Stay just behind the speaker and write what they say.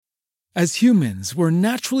As humans, we're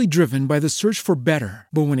naturally driven by the search for better.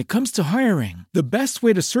 But when it comes to hiring, the best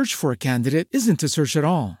way to search for a candidate isn't to search at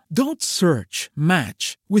all. Don't search,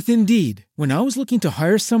 match with Indeed. When I was looking to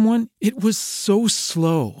hire someone, it was so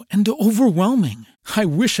slow and overwhelming. I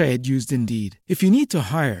wish I had used Indeed. If you need to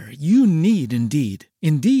hire, you need Indeed.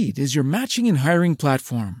 Indeed is your matching and hiring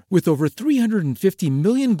platform with over 350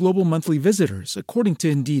 million global monthly visitors, according to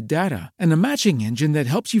Indeed data, and a matching engine that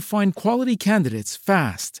helps you find quality candidates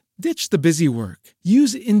fast. Ditch the busy work.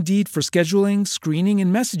 Use Indeed for scheduling, screening,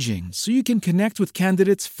 and messaging so you can connect with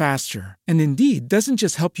candidates faster. And Indeed doesn't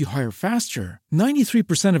just help you hire faster.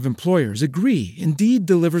 93% of employers agree Indeed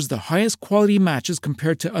delivers the highest quality matches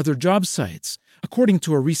compared to other job sites, according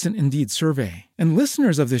to a recent Indeed survey. And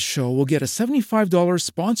listeners of this show will get a $75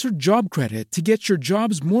 sponsored job credit to get your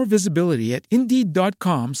jobs more visibility at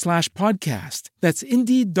Indeed.com/podcast. That's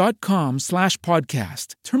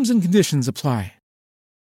Indeed.com/podcast. Terms and conditions apply.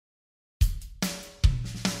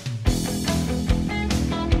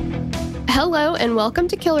 Hello and welcome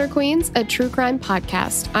to Killer Queens, a true crime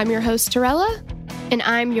podcast. I'm your host, Torella. And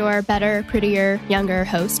I'm your better, prettier, younger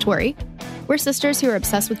host, Tori. We're sisters who are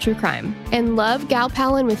obsessed with true crime. And love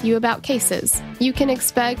gal-palling with you about cases. You can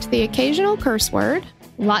expect the occasional curse word,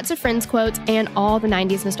 lots of Friends quotes, and all the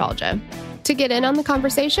 90s nostalgia. To get in on the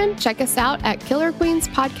conversation, check us out at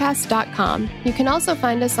killerqueenspodcast.com. You can also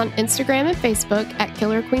find us on Instagram and Facebook at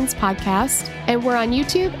Killer Queens Podcast. And we're on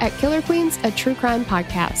YouTube at Killer Queens, a true crime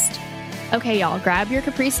podcast. Okay, y'all, grab your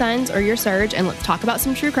Capri Suns or your Surge and let's talk about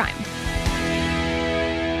some true crime.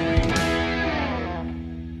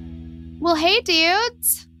 Well, hey,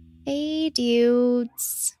 dudes. Hey,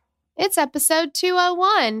 dudes. It's episode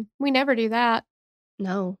 201. We never do that.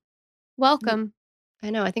 No. Welcome. I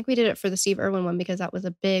know. I think we did it for the Steve Irwin one because that was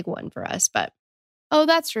a big one for us, but... Oh,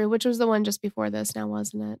 that's true, which was the one just before this now,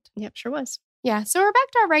 wasn't it? Yep, sure was. Yeah, so we're back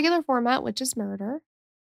to our regular format, which is murder.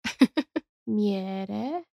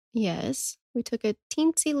 Yeah. Yes, we took a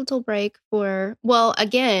teensy little break for, well,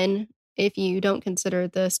 again, if you don't consider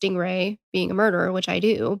the Stingray being a murderer, which I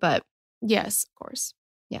do, but... Yes, of course.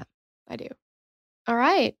 Yeah. I do. All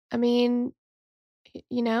right. I mean,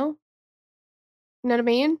 you know what I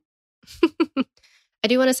mean? I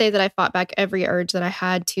do want to say that I fought back every urge that I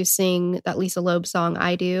had to sing that Lisa Loeb song,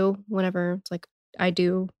 I Do, whenever it's like, I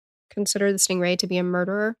do consider the Stingray to be a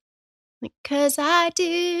murderer. Like, 'cause I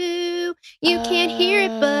do. You can't hear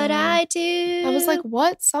it, but I do. I was like,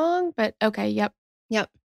 what song? But okay, yep.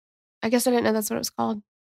 Yep. I guess I didn't know that's what it was called.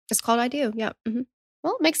 It's called I Do, yep. Mm-hmm.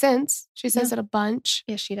 Well, it makes sense. She says it a bunch.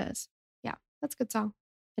 Yes, she does. Yeah, that's a good song.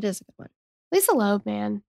 It is a good one. Lisa Loeb,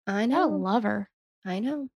 man. I I know. love her. I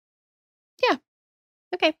know. Yeah.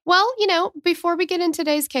 Okay. Well, before we get into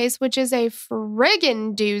today's case, which is a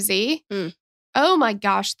friggin' doozy. Oh my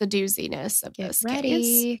gosh, the dooziness of this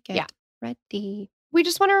case. Get ready. We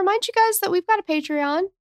just want to remind you guys that we've got a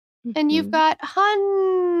Patreon and you've got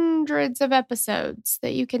hundreds of episodes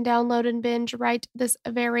that you can download and binge right this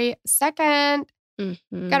very second.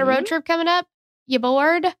 Got a road trip coming up? You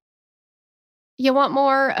bored? You want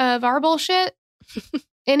more of our bullshit?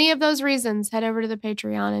 Any of those reasons, head over to the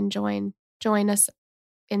Patreon and join us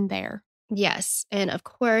in there. Yes. And of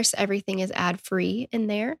course, everything is ad-free in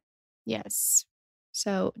there. Yes.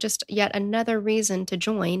 So just yet another reason to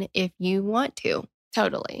join if you want to.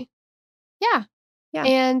 Totally. Yeah. Yeah.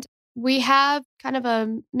 And we have kind of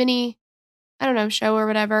a mini, show or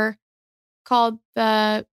whatever called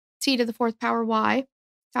the T to the Fourth Power Why.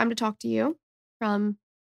 Time to Talk to You from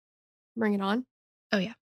Bring It On. Oh,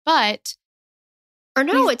 yeah. But... Or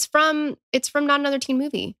no, it's from Not Another Teen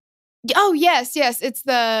Movie. Oh, yes. It's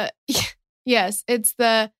the... Yes, it's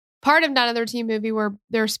the part of Not Another Teen Movie where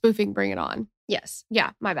they're spoofing Bring It On. Yes.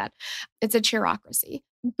 Yeah, my bad. It's a cheerocracy.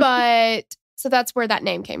 But so that's where that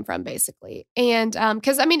name came from, basically. And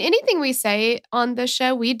because, anything we say on this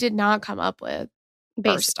show, we did not come up with.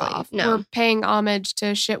 Basically, first off. No. We're paying homage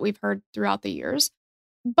to shit we've heard throughout the years.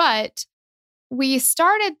 But we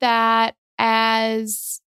started that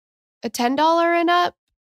as a $10 and up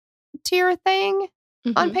tier thing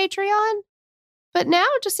on Patreon. But now,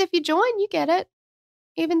 just if you join, you get it.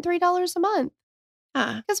 Even $3 a month.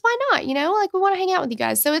 Because why not? We want to hang out with you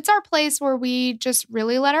guys. So it's our place where we just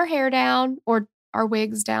really let our hair down or our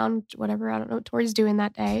wigs down, whatever. I don't know what Tori's doing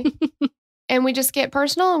that day. And we just get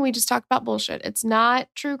personal and we just talk about bullshit. It's not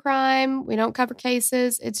true crime. We don't cover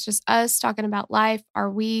cases. It's just us talking about life, our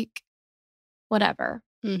week, whatever.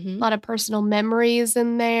 A lot of personal memories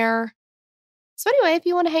in there. So anyway, if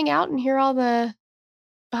you want to hang out and hear all the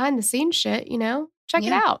behind the scenes shit, check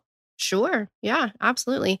it out. Sure. Yeah,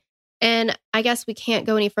 absolutely. And I guess we can't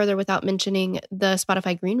go any further without mentioning the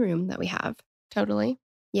Spotify Green Room that we have. Totally.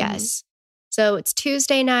 Yes. So it's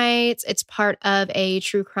Tuesday nights. It's part of a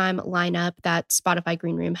true crime lineup that Spotify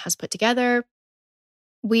Green Room has put together.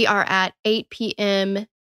 We are at 8 p.m.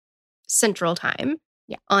 Central Time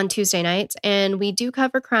on Tuesday nights, and we do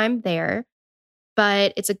cover crime there,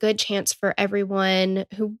 but it's a good chance for everyone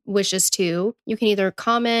who wishes to. You can either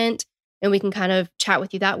comment and we can kind of chat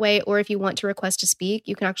with you that way, or if you want to request to speak,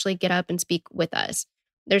 you can actually get up and speak with us.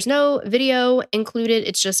 There's no video included.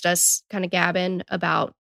 It's just us kind of gabbing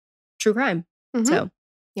about true crime. So,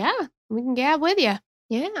 yeah, we can gab with you.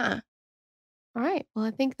 Yeah. All right. Well,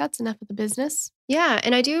 I think that's enough of the business. Yeah.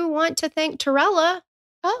 And I do want to thank Torella.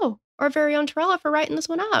 Oh, our very own Torella for writing this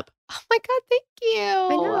one up. Oh my God, thank you.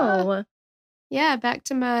 I know. Yeah, back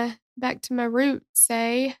to my roots,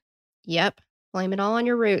 eh? Yep. Blame it all on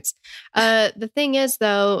your roots. The thing is,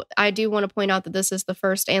 though, I do want to point out that this is the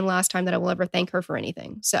first and last time that I will ever thank her for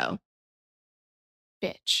anything. So,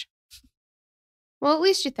 bitch. Well, at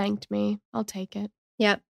least you thanked me. I'll take it.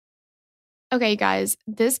 Yep. Okay, guys,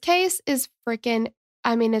 this case is freaking,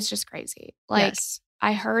 I mean, it's just crazy. Like, yes.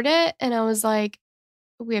 I heard it and I was like,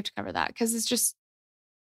 we have to cover that because it's just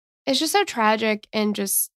so tragic and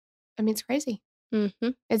just, I mean, it's crazy.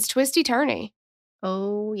 It's twisty-turny.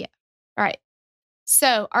 Oh, yeah. All right.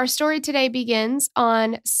 So our story today begins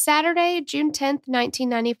on Saturday, June 10th,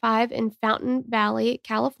 1995 in Fountain Valley,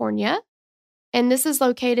 California. And this is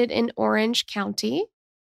located in Orange County.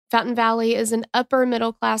 Fountain Valley is an upper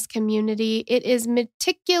middle class community. It is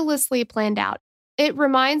meticulously planned out. It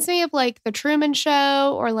reminds me of like the Truman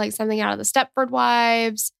Show or like something out of the Stepford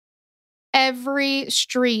Wives. Every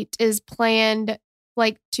street is planned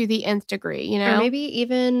like to the nth degree, you know? Or maybe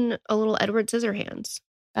even a little Edward Scissorhands.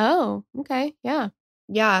 Oh, okay. Yeah.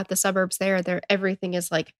 Yeah, the suburbs there, everything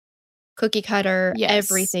is like cookie cutter. Yes.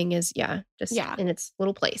 Everything is, just in its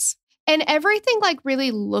little place. And everything like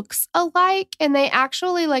really looks alike. And they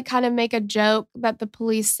actually like kind of make a joke that the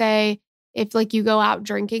police say, if like you go out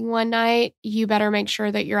drinking one night, you better make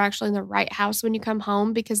sure that you're actually in the right house when you come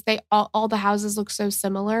home because they all the houses look so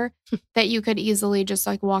similar that you could easily just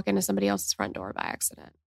like walk into somebody else's front door by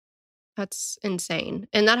accident. That's insane.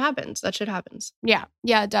 And that happens. That shit happens. Yeah.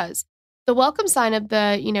 Yeah, it does. The welcome sign of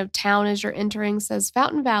the, town as you're entering says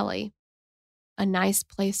Fountain Valley, a nice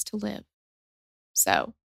place to live.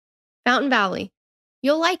 So Fountain Valley,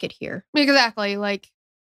 you'll like it here. Exactly. Like,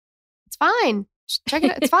 it's fine. Check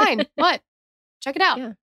it out. It's fine. What? Check it out.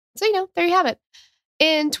 Yeah. So, there you have it.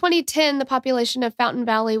 In 2010, the population of Fountain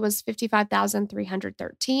Valley was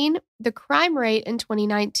 55,313. The crime rate in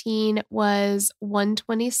 2019 was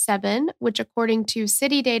 127, which according to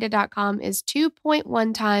citydata.com is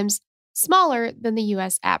 2.1 times smaller than the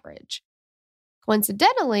U.S. average.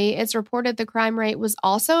 Coincidentally, it's reported the crime rate was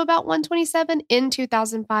also about 127 in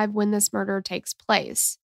 2005 when this murder takes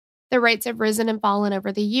place. The rates have risen and fallen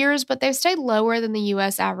over the years, but they've stayed lower than the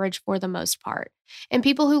U.S. average for the most part. And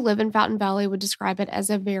people who live in Fountain Valley would describe it as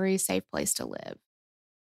a very safe place to live.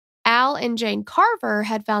 Al and Jane Carver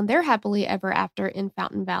had found their happily ever after in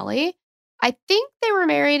Fountain Valley. I think they were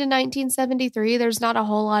married in 1973. There's not a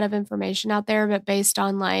whole lot of information out there, but based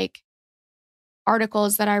on like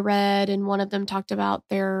articles that I read, and one of them talked about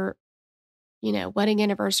their, wedding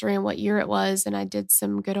anniversary and what year it was. And I did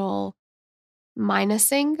some good old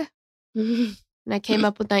minusing. And I came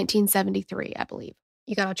up with 1973, I believe.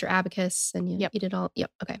 You got out your abacus and you did all.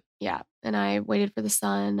 Yep. Okay. Yeah. And I waited for the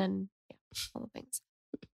sun and all the things.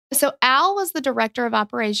 So Al was the director of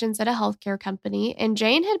operations at a healthcare company, and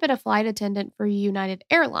Jane had been a flight attendant for United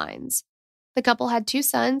Airlines. The couple had two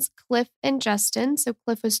sons, Cliff and Justin. So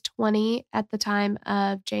Cliff was 20 at the time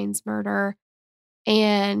of Jane's murder,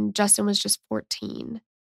 and Justin was just 14.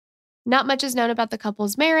 Not much is known about the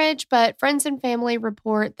couple's marriage, but friends and family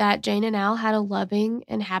report that Jane and Al had a loving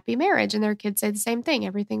and happy marriage, and their kids say the same thing.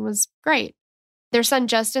 Everything was great. Their son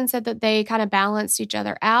Justin said that they kind of balanced each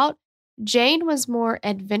other out. Jane was more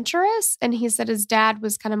adventurous, and he said his dad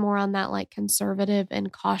was kind of more on that like conservative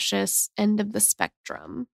and cautious end of the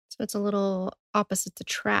spectrum. So it's a little opposites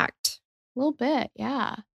attract. A little bit,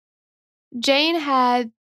 yeah. Jane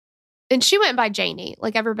had, and she went by Janie.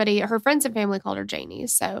 Like everybody, her friends and family called her Janie.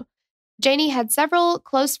 So Janie had several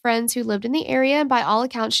close friends who lived in the area, and by all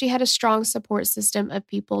accounts, she had a strong support system of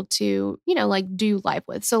people to, like do life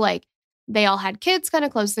with. So like they all had kids kind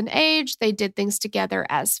of close in age. They did things together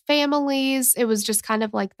as families. It was just kind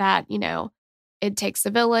of like that, it takes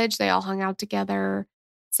a village. They all hung out together.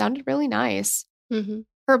 Sounded really nice. Mm-hmm.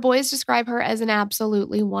 Her boys describe her as an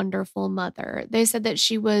absolutely wonderful mother. They said that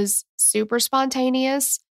she was super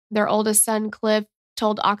spontaneous. Their oldest son, Cliff,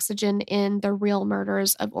 told Oxygen in The Real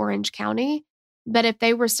Murders of Orange County that if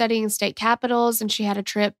they were studying state capitals and she had a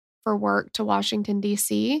trip for work to Washington,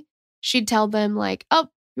 D.C., she'd tell them like, oh,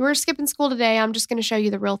 we're skipping school today. I'm just going to show you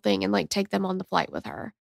the real thing and like take them on the flight with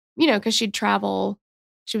her. Because she'd travel.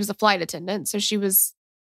 She was a flight attendant. So she was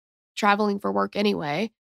traveling for work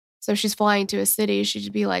anyway. So she's flying to a city.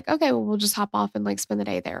 She'd be like, okay, well, we'll just hop off and like spend the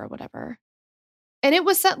day there or whatever. And it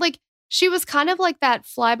was like, she was kind of like that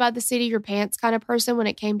fly by the seat of your pants kind of person when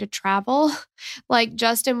it came to travel. Like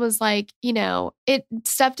Justin was like,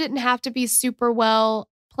 stuff didn't have to be super well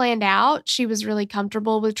planned out. She was really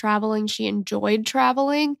comfortable with traveling. She enjoyed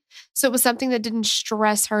traveling. So it was something that didn't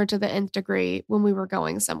stress her to the nth degree when we were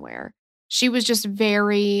going somewhere. She was just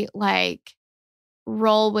very like,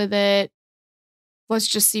 roll with it. Let's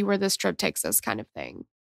just see where this trip takes us kind of thing.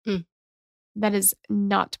 That is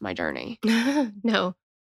not my journey. No.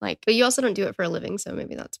 But you also don't do it for a living, so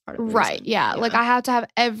maybe that's part of the right. reason. Yeah. Like I have to have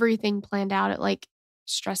everything planned out. It like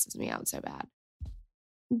stresses me out so bad.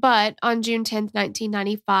 But on June 10th,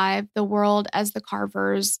 1995, the world as the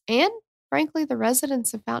Carvers and frankly the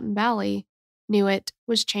residents of Fountain Valley knew it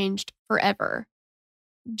was changed forever.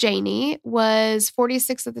 Janie was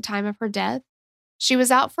 46 at the time of her death. She was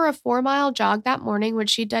out for a 4-mile jog that morning, which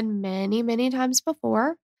she'd done many, many times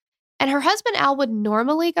before. And her husband, Al, would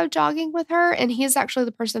normally go jogging with her, and he's actually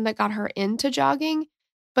the person that got her into jogging.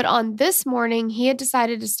 But on this morning, he had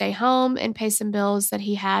decided to stay home and pay some bills that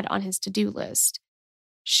he had on his to-do list.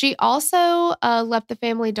 She also left the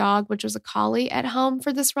family dog, which was a collie, at home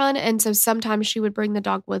for this run, and so sometimes she would bring the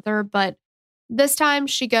dog with her, but this time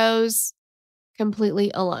she goes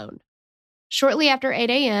completely alone. Shortly after 8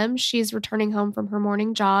 a.m., she's returning home from her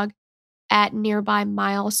morning jog at nearby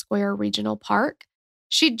Mile Square Regional Park.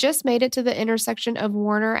 She'd just made it to the intersection of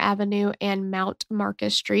Warner Avenue and Mount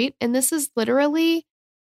Marcus Street, and this is literally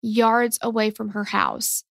yards away from her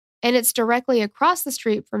house, and it's directly across the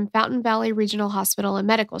street from Fountain Valley Regional Hospital and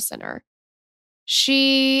Medical Center.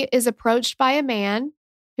 She is approached by a man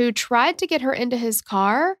who tried to get her into his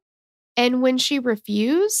car, and when she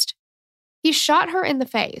refused, he shot her in the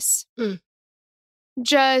face.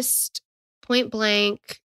 Just point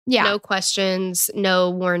blank. Yeah. No questions, no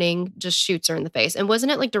warning, just shoots her in the face. And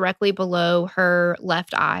wasn't it like directly below her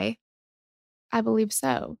left eye? I believe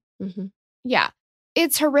so. Mm-hmm. Yeah.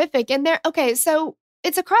 It's horrific. And so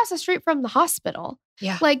it's across the street from the hospital.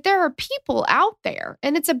 Yeah. Like there are people out there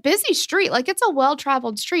and it's a busy street. Like it's a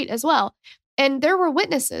well-traveled street as well. And there were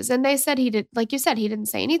witnesses and they said he did, like you said, he didn't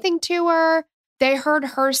say anything to her. They heard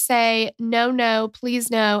her say, no, please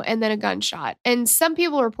no, and then a gunshot. And some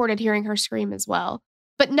people reported hearing her scream as well.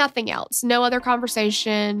 But nothing else. No other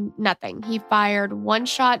conversation, nothing. He fired one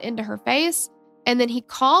shot into her face, and then he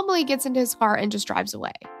calmly gets into his car and just drives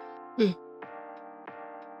away.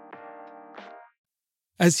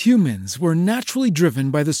 As humans, we're naturally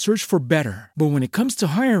driven by the search for better. But when it comes to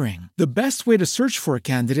hiring, the best way to search for a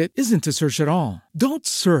candidate isn't to search at all. Don't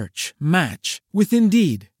search, match with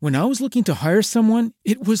Indeed. When I was looking to hire someone,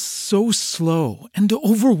 it was so slow and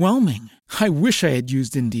overwhelming. I wish I had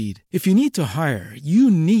used Indeed. If you need to hire,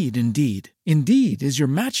 you need Indeed. Indeed is your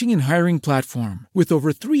matching and hiring platform with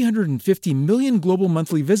over 350 million global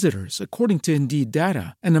monthly visitors, according to Indeed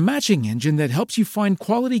data, and a matching engine that helps you find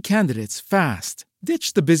quality candidates fast.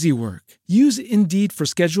 Ditch the busy work. Use Indeed for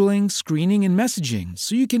scheduling, screening, and messaging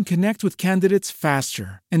so you can connect with candidates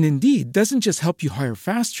faster. And Indeed doesn't just help you hire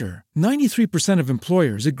faster. 93% of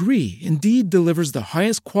employers agree Indeed delivers the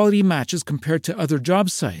highest quality matches compared to other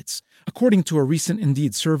job sites, according to a recent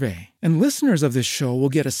Indeed survey. And listeners of this show will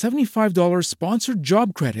get a $75 sponsored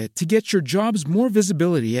job credit to get your jobs more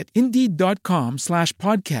visibility at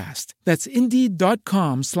Indeed.com/podcast. That's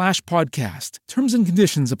Indeed.com/podcast. Terms and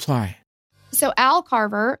conditions apply. So Al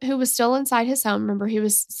Carver, who was still inside his home, remember he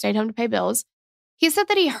was stayed home to pay bills, he said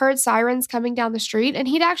that he heard sirens coming down the street and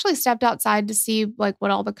he'd actually stepped outside to see like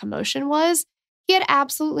what all the commotion was. He had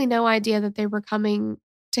absolutely no idea that they were coming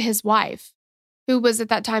to his wife, who was at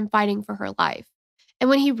that time fighting for her life. And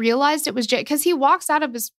when he realized it was Jay, because he walks out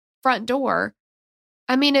of his front door,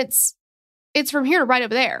 I mean, it's from here to right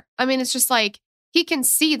over there. I mean, it's just like he can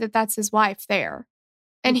see that that's his wife there.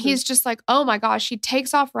 And he's just like, oh my gosh, he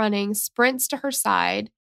takes off running, sprints to her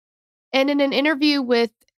side. And in an interview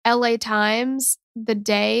with LA Times, the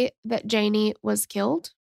day that Janie was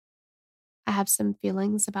killed, I have some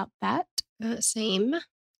feelings about that. Same.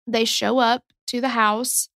 They show up to the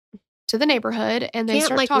house, to the neighborhood, and they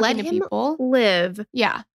start talking to people. Live.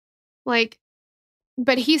 Yeah.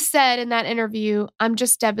 But he said in that interview, I'm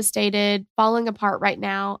just devastated, falling apart right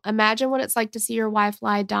now. Imagine what it's like to see your wife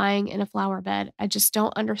lie dying in a flower bed. I just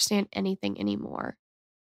don't understand anything anymore.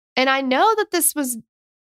 And I know that this was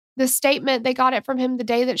the statement, they got it from him the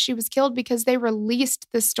day that she was killed because they released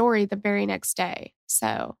the story the very next day.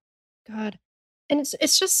 So God. And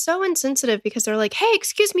it's just so insensitive because they're like, hey,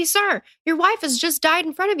 excuse me, sir, your wife has just died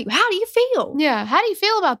in front of you. How do you feel? Yeah. How do you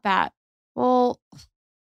feel about that? Well,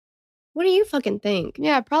 What do you fucking think?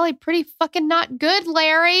 yeah, probably pretty fucking not good,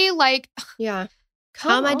 Larry. Like, Yeah. How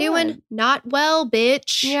come am I doing? on. Not well,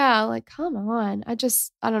 bitch. Yeah, like, come on. I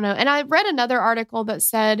don't know. And I read another article that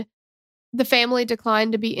said the family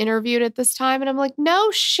declined to be interviewed at this time. And I'm like, no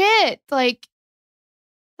shit. Like,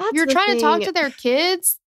 That's you're the trying to talk thing. to their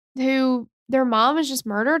kids who their mom is just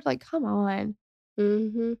murdered. Like, come on.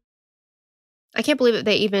 Mm-hmm. I can't believe that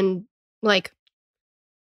they even, like,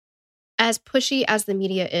 as pushy as the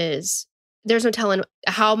media is, there's no telling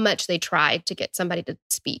how much they tried to get somebody to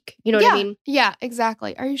speak. You know what I mean? Yeah,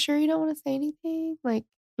 exactly. Are you sure you don't want to say anything? Like,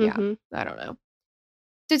 yeah, Mhm. I don't know.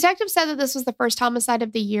 Detectives said that this was the first homicide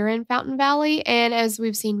of the year in Fountain Valley. And as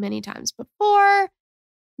we've seen many times before,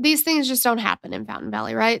 these things just don't happen in Fountain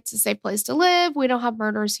Valley, right? It's a safe place to live. We don't have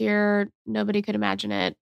murders here. Nobody could imagine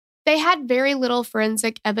it. They had very little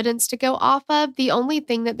forensic evidence to go off of. The only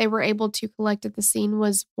thing that they were able to collect at the scene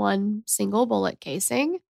was one single bullet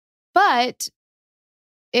casing. But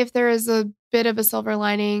if there is a bit of a silver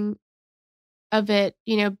lining of it,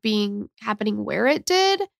 being happening where it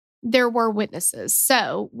did, there were witnesses.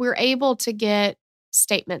 So we're able to get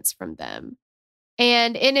statements from them.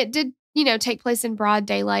 And it did, take place in broad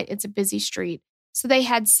daylight. It's a busy street. So they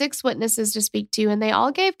had 6 witnesses to speak to, and they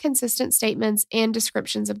all gave consistent statements and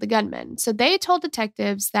descriptions of the gunman. So they told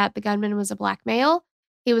detectives that the gunman was a black male.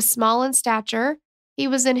 He was small in stature. He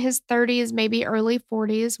was in his 30s, maybe early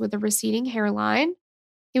 40s, with a receding hairline.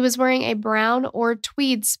 He was wearing a brown or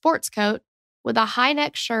tweed sports coat with a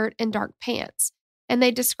high-neck shirt and dark pants. And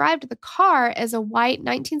they described the car as a white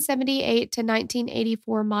 1978 to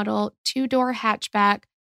 1984 model 2-door hatchback,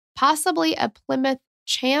 possibly a Plymouth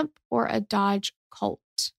Champ or a Dodge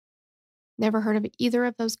Colt. Never heard of either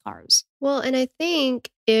of those cars. Well, and I think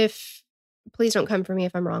please don't come for me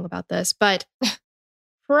if I'm wrong about this, but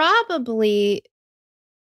probably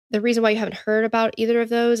the reason why you haven't heard about either of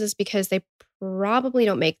those is because they probably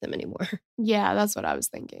don't make them anymore. Yeah, that's what I was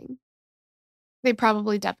thinking. They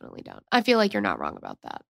probably definitely don't. I feel like you're not wrong about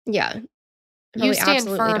that. Yeah. You stand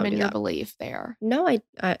firm in your belief there. No, I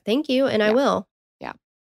thank you, and I will. Yeah,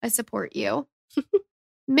 I support you.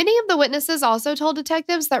 Many of the witnesses also told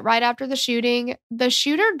detectives that right after the shooting, the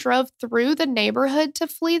shooter drove through the neighborhood to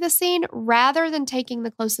flee the scene rather than taking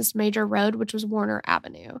the closest major road, which was Warner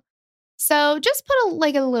Avenue. So just put a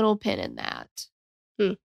little pin in that.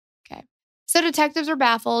 Okay. So detectives are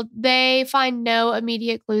baffled. They find no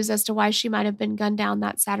immediate clues as to why she might have been gunned down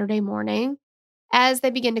that Saturday morning. As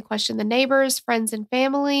they begin to question the neighbors, friends, and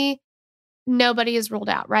family, nobody is ruled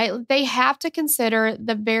out, right? They have to consider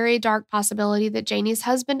the very dark possibility that Janie's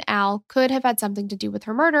husband, Al, could have had something to do with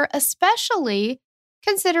her murder, especially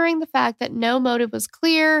considering the fact that no motive was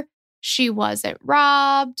clear. She wasn't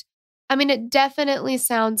robbed. I mean, it definitely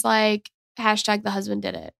sounds like hashtag the husband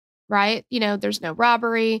did it, right? There's no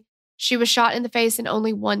robbery. She was shot in the face and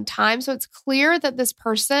only one time. So it's clear that this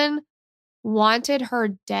person wanted her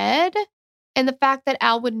dead. And the fact that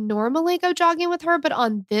Al would normally go jogging with her, but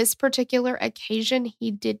on this particular occasion,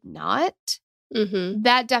 he did not,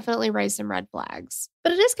 that definitely raised some red flags.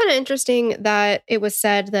 But it is kind of interesting that it was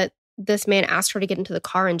said that this man asked her to get into the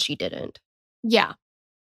car and she didn't. Yeah.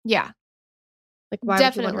 Yeah. Like, why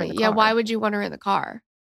definitely. Would you want her in the car? Yeah, why would you want her in the car?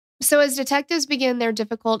 So as detectives begin their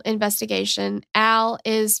difficult investigation, Al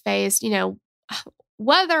is faced,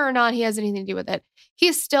 whether or not he has anything to do with it,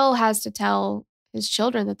 he still has to tell his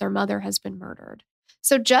children that their mother has been murdered.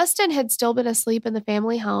 So Justin had still been asleep in the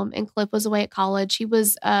family home and Cliff was away at college. He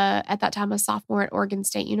was at that time a sophomore at Oregon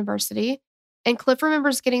State University. And Cliff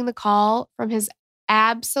remembers getting the call from his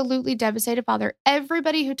absolutely devastated father.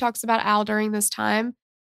 Everybody who talks about Al during this time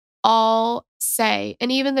all say,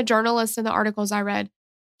 and even the journalists in the articles I read,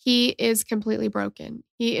 he is completely broken.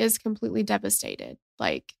 He is completely devastated.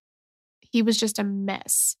 Like, he was just a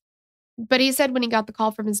mess. But he said when he got the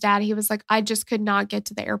call from his dad, he was like, I just could not get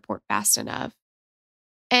to the airport fast enough.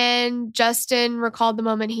 And Justin recalled the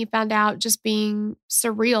moment he found out just being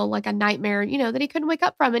surreal, like a nightmare, that he couldn't wake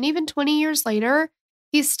up from. And even 20 years later,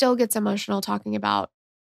 he still gets emotional talking about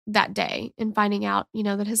that day and finding out,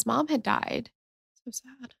 that his mom had died. So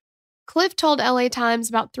sad. Cliff told LA Times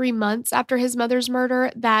about 3 months after his mother's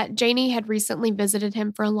murder that Janie had recently visited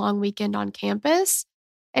him for a long weekend on campus.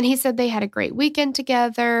 And he said they had a great weekend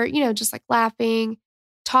together, just like laughing,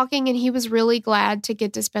 talking. And he was really glad to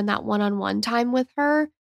get to spend that one-on-one time with her,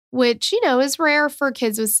 which, is rare for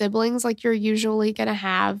kids with siblings. Like, you're usually going to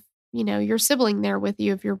have, your sibling there with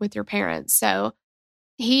you if you're with your parents. So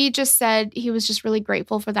he just said he was just really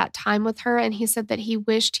grateful for that time with her. And he said that he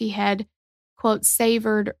wished he had, quote,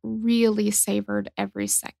 really savored every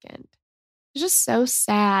second. It's just so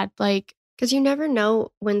sad. Like, because you never know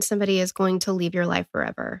when somebody is going to leave your life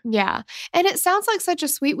forever. yeah. And it sounds like such a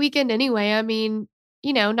sweet weekend anyway. I mean,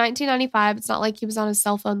 1995, it's not like he was on his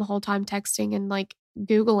cell phone the whole time texting and like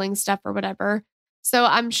Googling stuff or whatever. So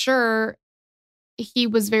I'm sure he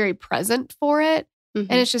was very present for it. Mhm.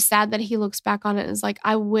 And it's just sad that he looks back on it and is like,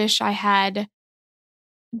 I wish I had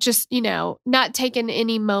just, not taken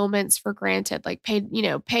any moments for granted, like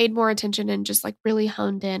paid more attention and just like really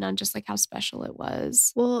honed in on just like how special it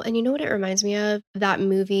was. Well, and you know what it reminds me of? That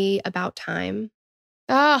movie About Time.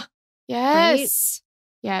 Ah, yes.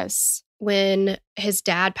 Right? Yes. When his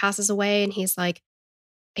dad passes away and he's like,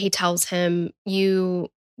 he tells him, you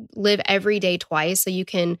live every day twice so you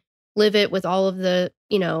can live it with all of the,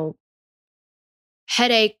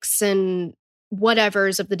 headaches and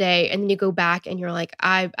whatevers of the day. And then you go back and you're like,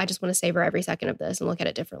 I just want to savor every second of this and look at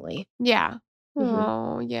it differently. Yeah. Mhm.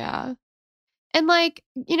 Oh, yeah. And like,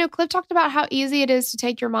 Cliff talked about how easy it is to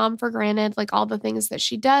take your mom for granted, like all the things that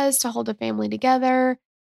she does to hold a family together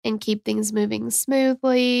and keep things moving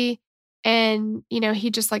smoothly. And, he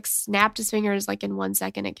just like snapped his fingers, like in 1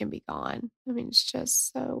 second, it can be gone. I mean, it's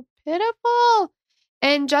just so pitiful.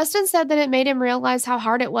 And Justin said that it made him realize how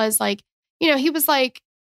hard it was. Like, he was like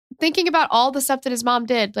thinking about all the stuff that his mom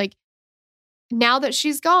did. Like, now that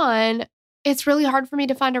she's gone, it's really hard for me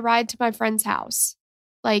to find a ride to my friend's house.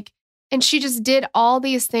 Like, and she just did all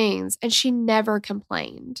these things and she never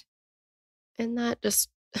complained. And that just,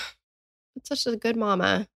 it's such a good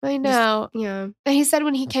mama. I know. Yeah. And he said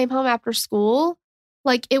when he came home after school,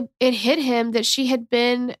 like it hit him that she had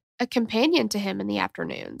been a companion to him in the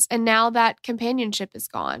afternoons. And now that companionship is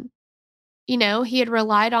gone. He had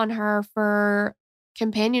relied on her for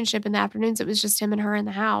companionship in the afternoons. It was just him and her in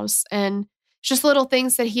the house. And just little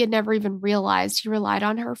things that he had never even realized he relied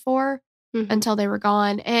on her for until they were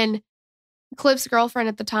gone. And Cliff's girlfriend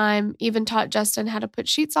at the time even taught Justin how to put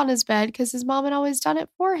sheets on his bed because his mom had always done it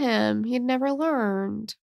for him. He had never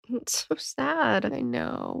learned. It's so sad. I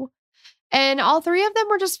know. And all three of them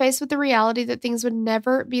were just faced with the reality that things would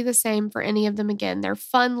never be the same for any of them again. Their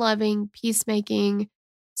fun-loving, peacemaking,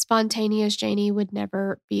 spontaneous Janie would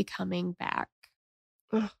never be coming back.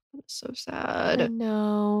 Oh, that's so sad. I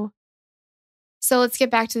know. So let's get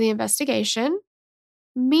back to the investigation.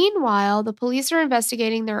 Meanwhile, the police are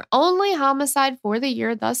investigating their only homicide for the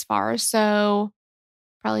year thus far, so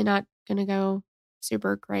probably not going to go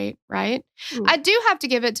super great, right? I do have to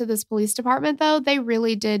give it to this police department, though. They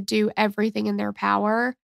really did do everything in their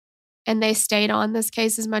power, and they stayed on this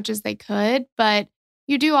case as much as they could. But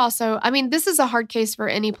you do also, I mean, this is a hard case for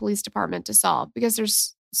any police department to solve because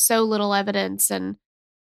there's so little evidence and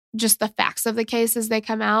just the facts of the case as they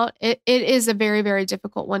come out. It is a very, very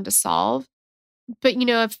difficult one to solve. But,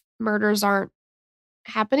 if murders aren't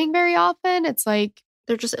happening very often, it's like...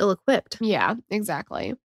 they're just ill-equipped. Yeah,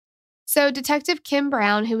 exactly. So Detective Kim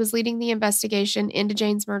Brown, who was leading the investigation into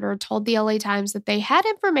Jane's murder, told the LA Times that they had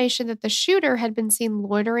information that the shooter had been seen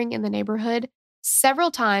loitering in the neighborhood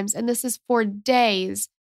several times, and this is for days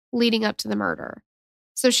leading up to the murder.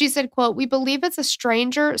 So she said, quote, "We believe it's a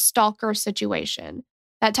stranger stalker situation.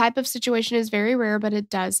 That type of situation is very rare, but it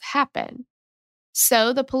does happen."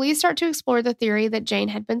 So the police start to explore the theory that Jane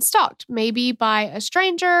had been stalked, maybe by a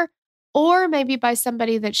stranger or maybe by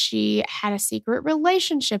somebody that she had a secret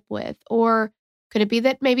relationship with. Or could it be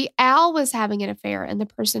that maybe Al was having an affair and the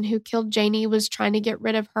person who killed Janie was trying to get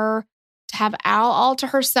rid of her to have Al all to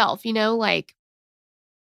herself? Like,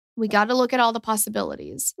 we got to look at all the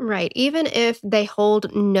possibilities. Right. Even if they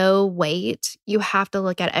hold no weight, you have to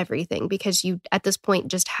look at everything because you, at this point,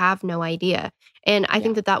 just have no idea. And I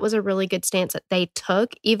think that was a really good stance that they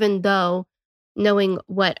took, even though knowing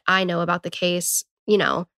what I know about the case,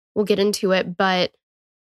 we'll get into it. But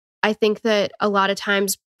I think that a lot of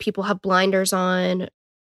times people have blinders on,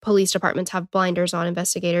 police departments have blinders on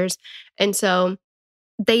investigators. And so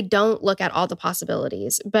they don't look at all the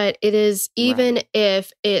possibilities. But it is, even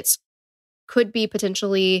if it's could be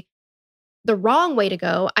potentially the wrong way to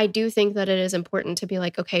go, I do think that it is important to be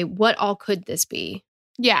like, okay, what all could this be?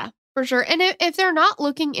 Yeah, for sure. And if they're not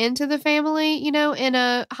looking into the family, in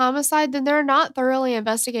a homicide, then they're not thoroughly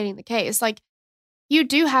investigating the case. Like, you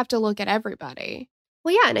do have to look at everybody.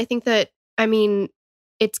 Well, yeah. And I think that,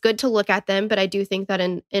 it's good to look at them, but I do think that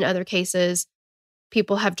in other cases,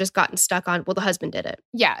 people have just gotten stuck on, well, the husband did it.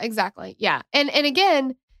 Yeah, exactly. Yeah. And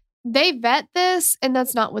again, they vet this and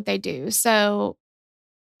that's not what they do. So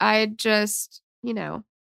I just,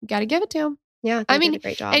 got to give it to them. Yeah, I they mean, did a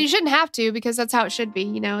great job. and you shouldn't have to, because that's how it should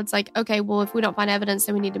be. It's like, okay, well, if we don't find evidence,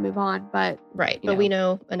 then we need to move on. But Right. But we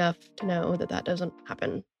know enough to know that doesn't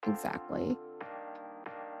happen. exactly.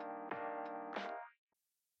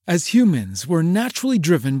 As humans, we're naturally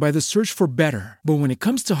driven by the search for better. But when it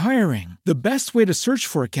comes to hiring, the best way to search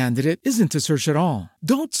for a candidate isn't to search at all.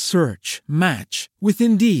 Don't search, match with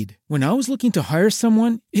Indeed. When I was looking to hire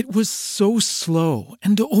someone, it was so slow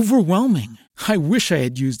and overwhelming. I wish I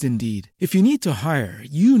had used Indeed. If you need to hire,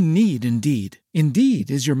 you need Indeed. Indeed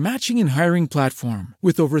is your matching and hiring platform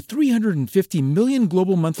with over 350 million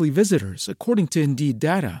global monthly visitors, according to Indeed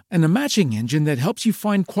data, and a matching engine that helps you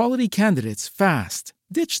find quality candidates fast.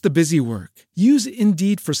 Ditch the busy work. Use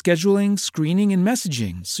Indeed for scheduling, screening, and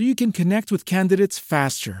messaging so you can connect with candidates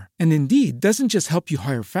faster. And Indeed doesn't just help you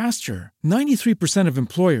hire faster. 93% of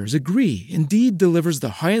employers agree Indeed delivers the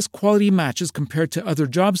highest quality matches compared to other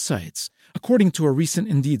job sites, according to a recent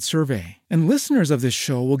Indeed survey. And listeners of this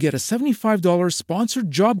show will get a $75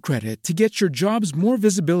 sponsored job credit to get your jobs more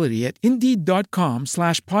visibility at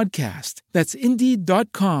Indeed.com/podcast. That's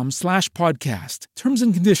Indeed.com/podcast. Terms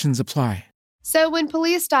and conditions apply. So when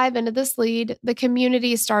police dive into this lead, the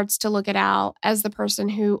community starts to look at Al as the person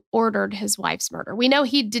who ordered his wife's murder. We know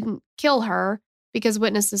he didn't kill her because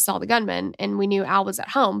witnesses saw the gunman, and we knew Al was at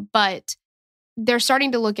home, but they're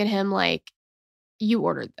starting to look at him like, you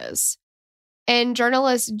ordered this. And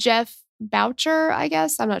journalist Jeff Boucher, I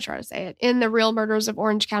guess, I'm not sure how to say it, in the Real Murders of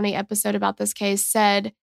Orange County episode about this case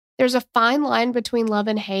said, there's a fine line between love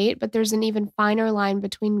and hate, but there's an even finer line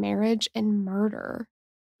between marriage and murder.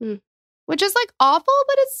 Which is like awful,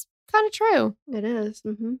 but it's kind of true. It is.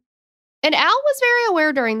 Mm-hmm. And Al was very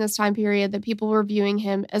aware during this time period that people were viewing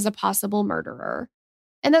him as a possible murderer.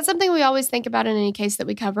 And that's something we always think about in any case that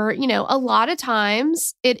we cover. A lot of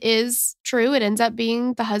times it is true. It ends up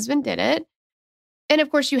being the husband did it. And of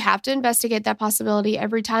course, you have to investigate that possibility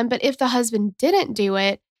every time. But if the husband didn't do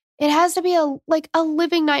it, it has to be a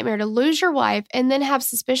living nightmare to lose your wife and then have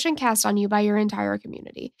suspicion cast on you by your entire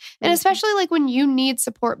community. And especially like when you need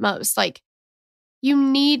support most, like you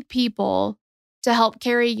need people to help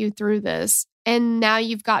carry you through this. And now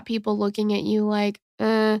you've got people looking at you like,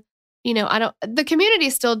 the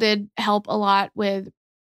community still did help a lot with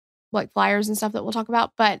like flyers and stuff that we'll talk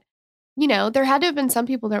about. But, there had to have been some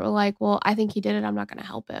people that were like, well, I think he did it. I'm not going to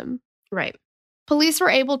help him. Right. Police were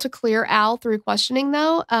able to clear Al through questioning,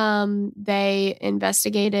 though. They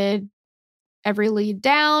investigated every lead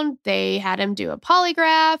down. They had him do a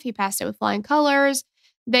polygraph. He passed it with flying colors.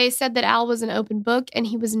 They said that Al was an open book and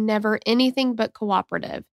he was never anything but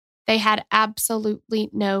cooperative. They had absolutely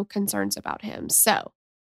no concerns about him. So,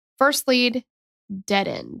 first lead, dead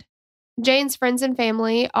end. Jane's friends and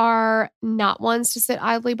family are not ones to sit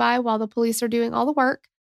idly by while the police are doing all the work.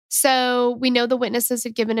 So we know the witnesses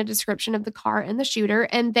had given a description of the car and the shooter,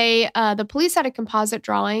 and the police had a composite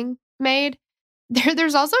drawing made.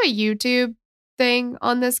 There's also a YouTube thing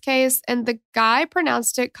on this case, and the guy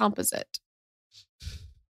pronounced it composite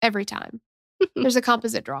every time. There's a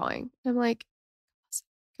composite drawing. I'm like,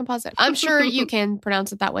 composite. I'm sure you can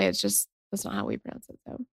pronounce it that way. It's just, that's not how we pronounce it,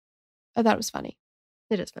 though. I thought it was funny.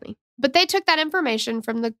 It is funny. But they took that information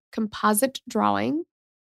from the composite drawing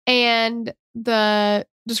and the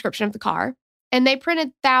description of the car, and they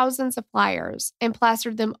printed thousands of flyers and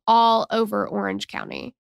plastered them all over Orange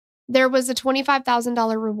County. There was a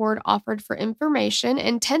 $25,000 reward offered for information,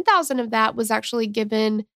 and $10,000 of that was actually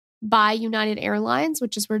given by United Airlines,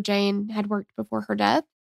 which is where Jane had worked before her death.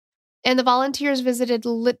 And the volunteers visited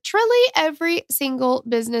literally every single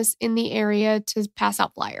business in the area to pass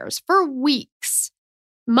out flyers for weeks.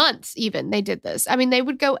 Months even, they did this. I mean, they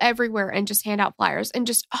would go everywhere and just hand out flyers and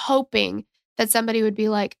just hoping that somebody would be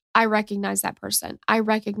like, I recognize that person. I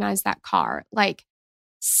recognize that car, like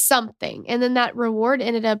something. And then that reward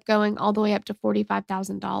ended up going all the way up to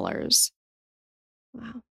 $45,000.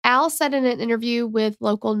 Wow. Al said in an interview with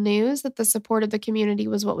local news that the support of the community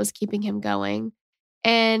was what was keeping him going.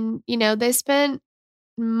 And, they spent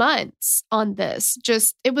months on this.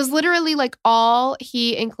 It was literally like all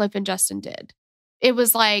he and Cliff and Justin did. It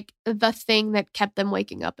was like the thing that kept them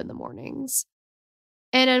waking up in the mornings.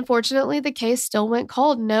 And unfortunately, the case still went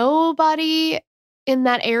cold. Nobody in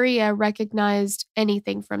that area recognized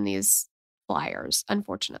anything from these flyers,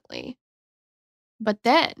 unfortunately. But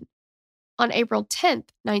then, on April 10th,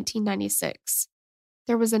 1996,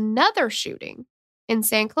 there was another shooting in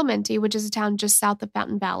San Clemente, which is a town just south of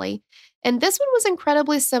Fountain Valley. And this one was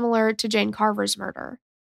incredibly similar to Jane Carver's murder.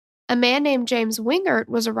 A man named James Wingert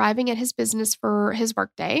was arriving at his business for his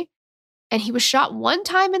workday, and he was shot one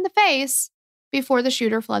time in the face before the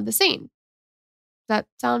shooter fled the scene. Does that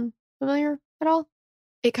sound familiar at all?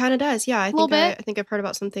 It kind of does. Yeah. Little bit. I think I've heard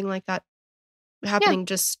about something like that happening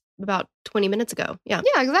just about 20 minutes ago. Yeah.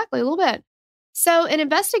 Yeah, exactly. A little bit. So an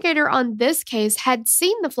investigator on this case had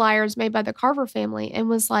seen the flyers made by the Carver family and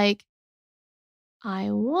was like,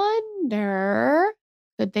 I wonder,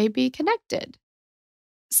 could they be connected?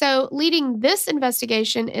 So leading this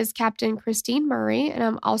investigation is Captain Christine Murray, and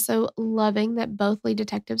I'm also loving that both lead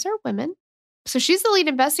detectives are women. So she's the lead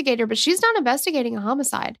investigator, but she's not investigating a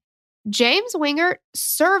homicide. James Wingert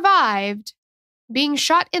survived being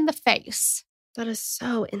shot in the face. That is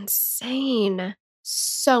so insane.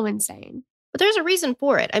 So insane. But there's a reason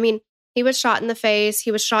for it. I mean, he was shot in the face.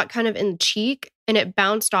 He was shot kind of in the cheek, and it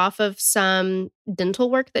bounced off of some dental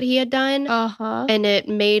work that he had done. Uh-huh. And it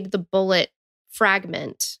made the bullet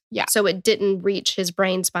fragment. Yeah. So it didn't reach his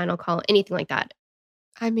brain, spinal column, anything like that.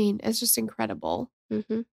 I mean, it's just incredible.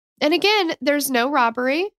 Mm-hmm. And again, there's no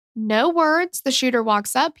robbery, no words. The shooter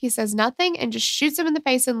walks up, he says nothing, and just shoots him in the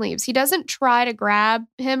face and leaves. He doesn't try to grab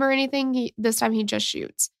him or anything. This time he just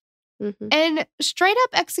shoots. Mm-hmm. And straight up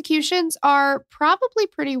executions are probably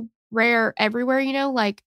pretty rare everywhere, you know,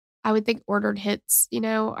 like I would think ordered hits, you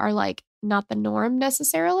know, are like not the norm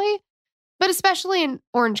necessarily, but especially in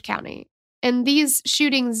Orange County. And these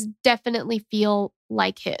shootings definitely feel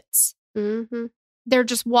like hits. Mm-hmm. They're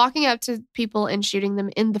just walking up to people and shooting them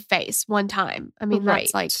in the face one time. I mean,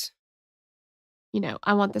 that's like, you know,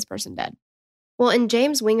 I want this person dead. Well, and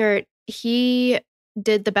James Wingert, he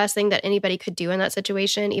did the best thing that anybody could do in that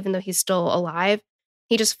situation, even though he's still alive.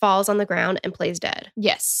 He just falls on the ground and plays dead.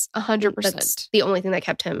 Yes, 100%. That's the only thing that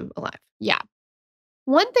kept him alive. Yeah.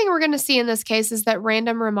 One thing we're going to see in this case is that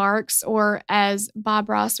random remarks, or as Bob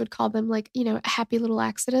Ross would call them, like, you know, happy little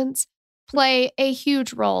accidents, play a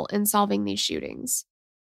huge role in solving these shootings.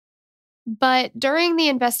 But during the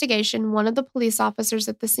investigation, one of the police officers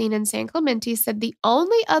at the scene in San Clemente said the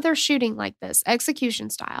only other shooting like this, execution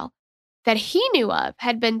style, that he knew of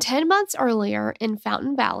had been 10 months earlier in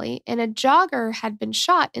Fountain Valley, and a jogger had been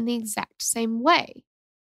shot in the exact same way.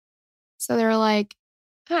 So they're like,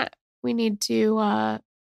 we need to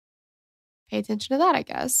pay attention to that, I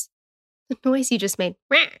guess. The noise you just made.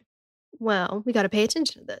 Well, we got to pay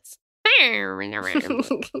attention to this.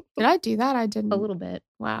 Did I do that? I didn't. A little bit.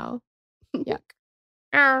 Wow. Yuck.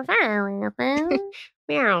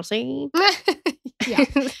 Meow, see? Yeah.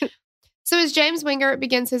 So as James Wingert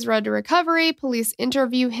begins his road to recovery, police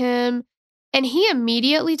interview him, and he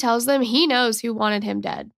immediately tells them he knows who wanted him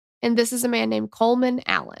dead. And this is a man named Coleman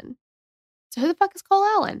Allen. So who the fuck is Cole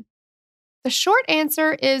Allen? The short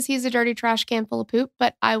answer is he's a dirty trash can full of poop,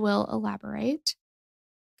 but I will elaborate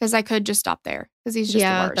because I could just stop there because he's just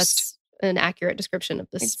the worst. That's an accurate description of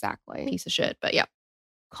this exactly piece of shit. But yeah.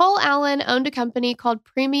 Cole Allen owned a company called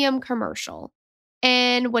Premium Commercial.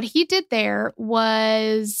 And what he did there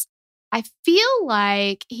was, I feel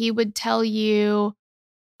like he would tell you,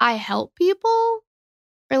 I help people.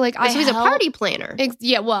 Or like, so he's a party planner.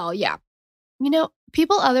 Yeah, well, yeah. You know,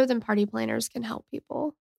 people other than party planners can help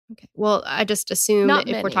people. Okay. Well, I just assume Not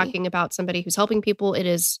if we're many. talking about somebody who's helping people, it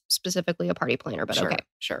is specifically a party planner. But okay.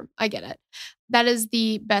 Sure. I get it. That is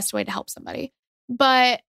the best way to help somebody.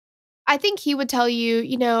 But I think he would tell you,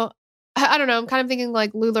 you know, I don't know. I'm kind of thinking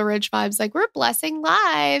like Lula Ridge vibes. Like, we're blessing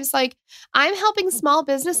lives. Like, I'm helping small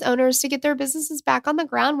business owners to get their businesses back on the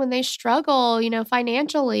ground when they struggle, you know,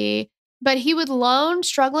 financially. But he would loan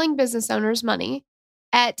struggling business owners money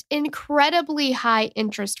at incredibly high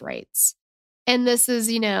interest rates. And this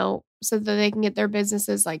is, you know, so that they can get their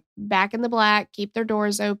businesses like back in the black, keep their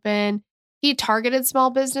doors open. He targeted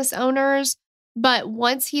small business owners, but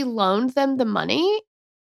once he loaned them the money,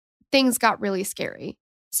 things got really scary.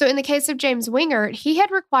 So in the case of James Wingert, he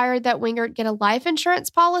had required that Wingert get a life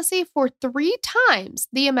insurance policy for 3 times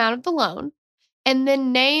the amount of the loan, and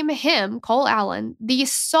then name him, Cole Allen, the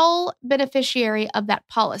sole beneficiary of that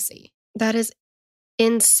policy. That is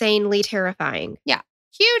insanely terrifying. Yeah.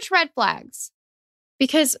 Huge red flags.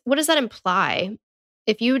 Because what does that imply?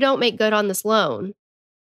 If you don't make good on this loan,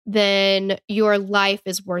 then your life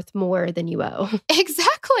is worth more than you owe.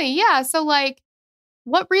 Exactly. Yeah. So like,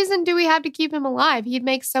 what reason do we have to keep him alive? He'd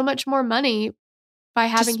make so much more money by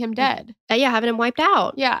having him dead. Yeah, having him wiped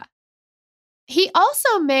out. Yeah. He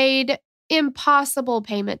also made impossible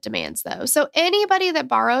payment demands, though. So anybody that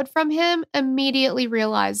borrowed from him immediately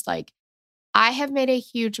realized, like, I have made a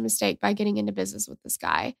huge mistake by getting into business with this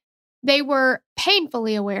guy. They were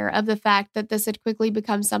painfully aware of the fact that this had quickly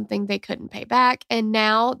become something they couldn't pay back. And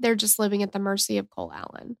now they're just living at the mercy of Cole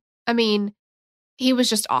Allen. I mean, he was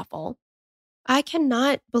just awful. I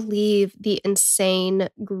cannot believe the insane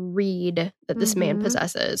greed that this man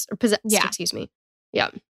possesses. Or Yeah. Excuse me. Yeah.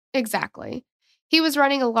 Exactly. He was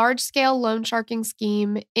running a large-scale loan sharking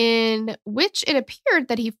scheme in which it appeared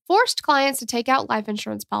that he forced clients to take out life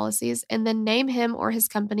insurance policies and then name him or his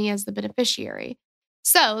company as the beneficiary.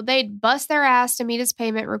 So they'd bust their ass to meet his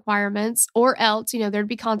payment requirements, or else, there'd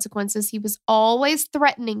be consequences. He was always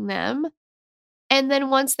threatening them. And then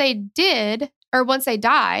once they die,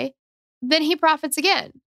 then he profits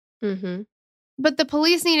again. Mm-hmm. But the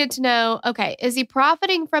police needed to know, okay, is he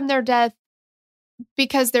profiting from their death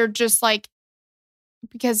because they're just like,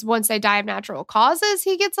 because once they die of natural causes,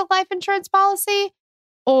 he gets a life insurance policy?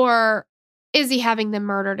 Or is he having them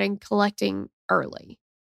murdered and collecting early?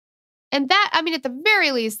 And that, at the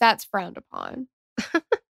very least, that's frowned upon.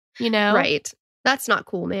 Right. That's not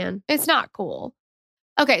cool, man. It's not cool.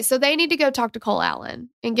 Okay, so they need to go talk to Cole Allen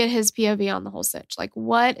and get his POV on the whole sitch. Like,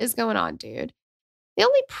 what is going on, dude? The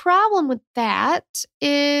only problem with that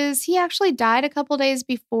is he actually died a couple days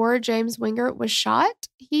before James Wingert was shot.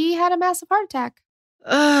 He had a massive heart attack.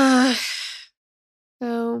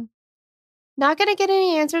 So, not going to get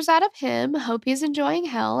any answers out of him. Hope he's enjoying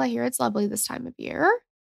hell. I hear it's lovely this time of year.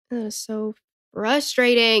 That is so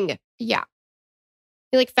frustrating. Yeah.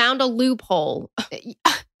 He found a loophole.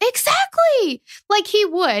 Exactly. He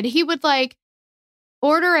would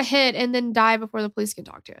order a hit and then die before the police can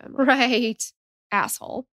talk to him. Right.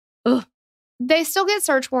 Asshole. Ugh. They still get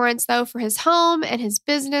search warrants, though, for his home and his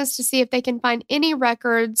business to see if they can find any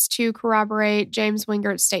records to corroborate James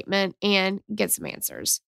Wingert's statement and get some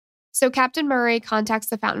answers. So Captain Murray contacts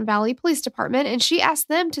the Fountain Valley Police Department, and she asks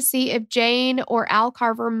them to see if Jane or Al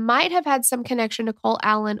Carver might have had some connection to Cole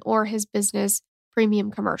Allen or his business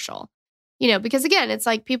Premium Commercial. Because again, it's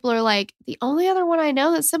people are the only other one I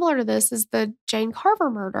know that's similar to this is the Jane Carver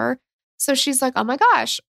murder. So she's like, oh my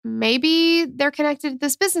gosh, maybe they're connected to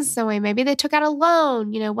this business in some way. Maybe they took out a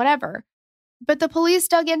loan, whatever. But the police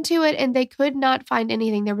dug into it and they could not find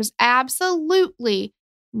anything. There was absolutely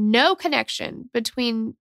no connection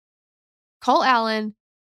between Cole Allen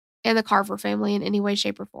and the Carver family in any way,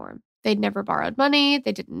 shape, or form. They'd never borrowed money.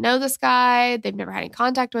 They didn't know this guy. They've never had any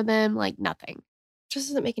contact with him, nothing. Just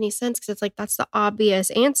doesn't make any sense because it's that's the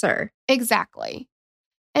obvious answer. Exactly.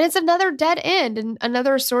 And it's another dead end and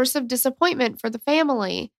another source of disappointment for the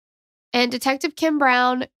family. And Detective Kim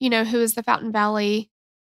Brown, who is the Fountain Valley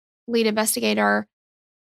lead investigator,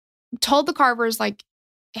 told the Carvers,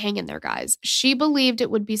 hang in there, guys. She believed it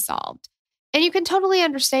would be solved. And you can totally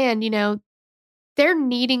understand, they're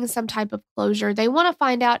needing some type of closure. They want to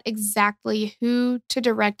find out exactly who to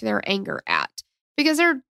direct their anger at because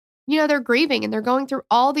they're grieving and they're going through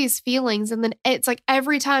all these feelings. And then it's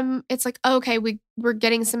every time it's okay, we're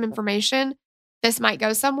getting some information. This might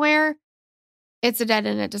go somewhere. It's a dead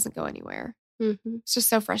end. It doesn't go anywhere. Mm-hmm. It's just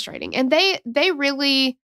so frustrating. And they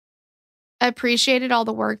really appreciated all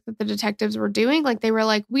the work that the detectives were doing. They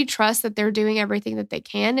were we trust that they're doing everything that they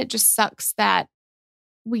can. It just sucks that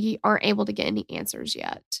we aren't able to get any answers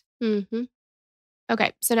yet. Mm-hmm.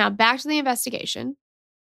 Okay, so now back to the investigation.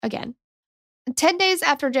 Again, 10 days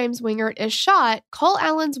after James Wingert is shot, Cole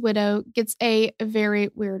Allen's widow gets a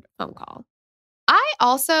very weird phone call. I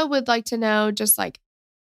also would like to know just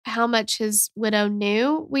how much his widow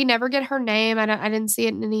knew. We never get her name. I didn't see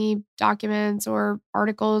it in any documents or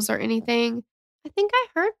articles or anything. I think I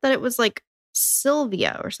heard that it was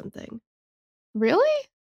Sylvia or something. Really?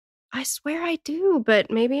 I swear I do, but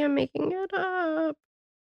maybe I'm making it up.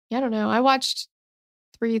 Yeah, I don't know. I watched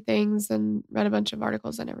 3 things and read a bunch of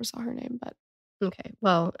articles. I never saw her name, but. Okay.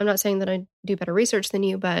 Well, I'm not saying that I do better research than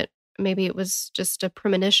you, but maybe it was just a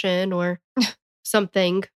premonition or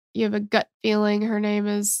something. You have a gut feeling her name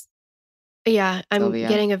is. Yeah, I'm Sylvia.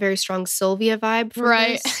 getting a very strong Sylvia vibe from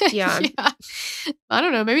right. this. Yeah. Yeah. I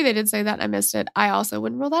don't know. Maybe they did say that and I missed it. I also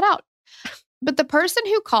wouldn't rule that out. But the person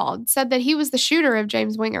who called said that he was the shooter of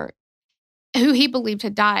James Wingert, who he believed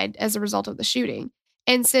had died as a result of the shooting.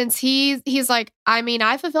 And since he's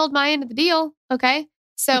I fulfilled my end of the deal. Okay.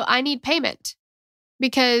 So I need payment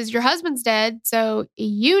because your husband's dead. So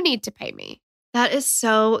you need to pay me. That is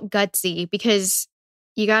so gutsy because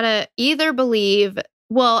you got to either believe,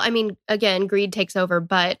 again, greed takes over,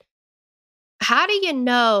 but how do you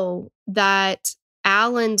know that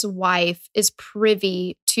Alan's wife is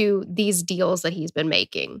privy to these deals that he's been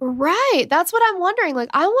making? Right. That's what I'm wondering.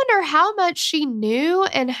 I wonder how much she knew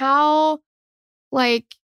and how,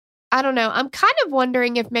 I don't know. I'm kind of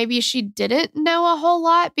wondering if maybe she didn't know a whole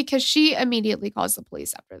lot because she immediately calls the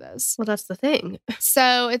police after this. Well, that's the thing.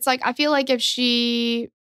 So it's I feel like if she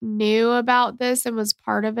knew about this and was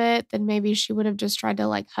part of it, then maybe she would have just tried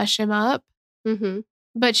to hush him up. Mm-hmm.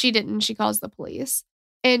 But she didn't. She calls the police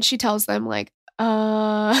and she tells them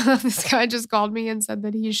this guy just called me and said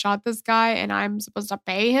that he shot this guy and I'm supposed to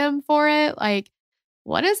pay him for it.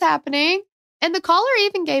 what is happening? And the caller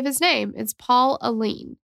even gave his name. It's Paul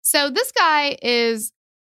Allen. So this guy is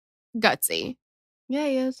gutsy. Yeah,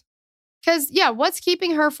 he is. Because, what's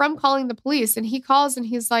keeping her from calling the police? And he calls and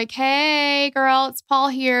he's like, hey, girl, it's Paul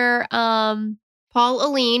here. Paul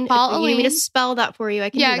Allen. You need me to spell that for you?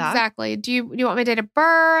 I can do that. Yeah, exactly. Do you want my date of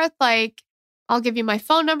birth? Like, I'll give you my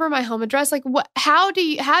phone number, my home address. Like, what? How do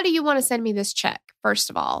you want to send me this check,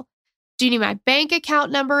 first of all? Do you need my bank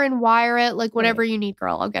account number and wire it? Like, whatever you need,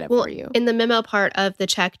 girl, I'll get it for you. In the memo part of the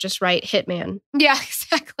check, just write hitman. Yeah,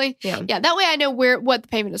 exactly. Yeah. That way I know what the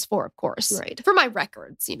payment is for, of course. Right. For my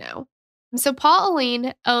records, And so Paul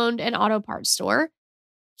Allen owned an auto parts store.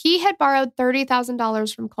 He had borrowed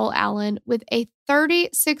 $30,000 from Cole Allen with a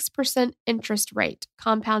 36% interest rate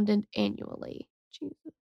compounded annually. Jesus.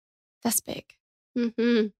 That's big.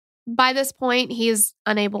 Mm-hmm. By this point, he is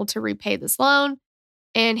unable to repay this loan,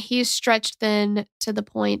 and he's stretched thin to the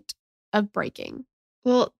point of breaking.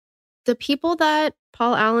 Well, the people that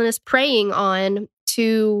Paul Allen is preying on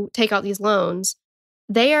to take out these loans,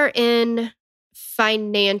 they are in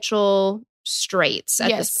financial straits at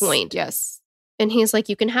this point. Yes. And he's like,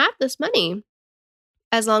 you can have this money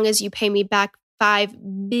as long as you pay me back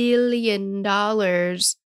 $5 billion.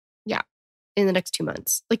 Yeah. In the next 2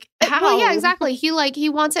 months. Like, how? Well, yeah, exactly. He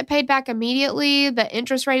wants it paid back immediately. The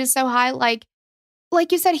interest rate is so high. Like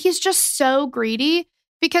you said, he's just so greedy,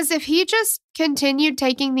 because if he just continued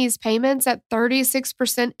taking these payments at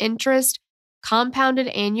 36% interest compounded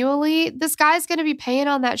annually, this guy's going to be paying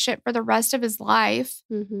on that shit for the rest of his life.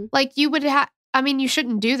 Mm-hmm. Like, you would have, you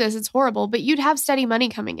shouldn't do this. It's horrible, but you'd have steady money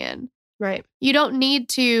coming in. Right. You don't need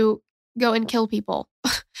to go and kill people.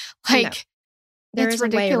 There's it's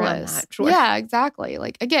ridiculous. A way around that, sure. Yeah, exactly.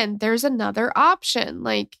 Like, again, there's another option.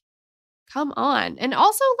 Like, come on. And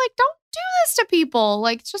also, like, don't do this to people.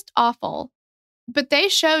 Like, it's just awful. But they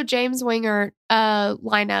show James Wingert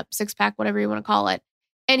lineup, six pack, whatever you want to call it.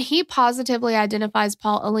 And he positively identifies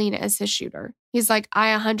Paul Allen as his shooter. He's like,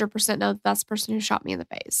 I 100% know that's the person who shot me in the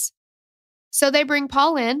face. So they bring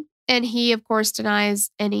Paul in, and he, of course,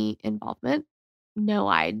 denies any involvement. No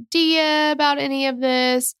idea about any of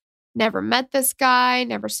this. Never met this guy.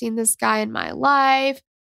 Never seen this guy in my life.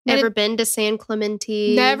 Never been to San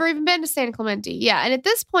Clemente. Never even been to San Clemente. Yeah. And at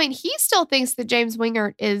this point, he still thinks that James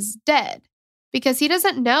Wingert is dead, because he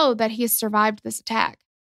doesn't know that he survived this attack.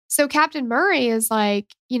 So Captain Murray is like,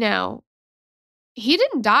 he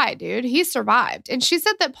didn't die, dude. He survived. And she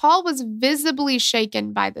said that Paul was visibly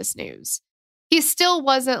shaken by this news. He still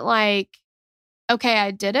wasn't like, okay,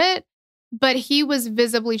 I did it, but he was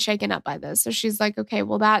visibly shaken up by this. So she's like, okay,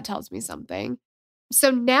 well, that tells me something.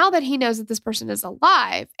 So now that he knows that this person is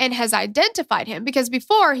alive and has identified him, because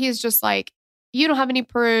before he's just like, you don't have any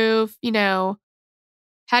proof, how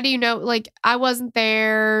do you know? Like, I wasn't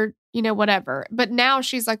there, whatever. But now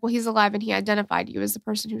she's like, well, he's alive and he identified you as the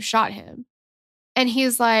person who shot him. And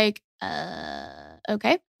he's like,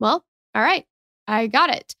 okay, well, all right, I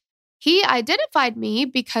got it. He identified me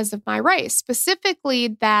because of my race,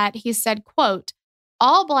 specifically that he said, quote,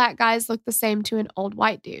 all black guys look the same to an old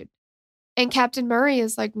white dude. And Captain Murray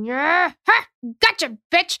is like, yeah, gotcha,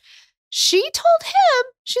 bitch. She told him,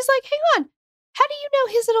 she's like, hang on, how do you know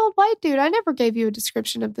he's an old white dude? I never gave you a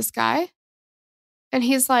description of this guy. And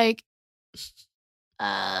he's like,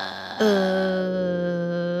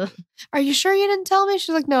 are you sure you didn't tell me?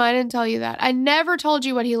 She's like, no, I didn't tell you that. I never told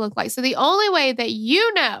you what he looked like. So the only way that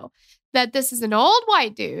you know that this is an old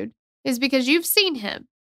white dude is because you've seen him.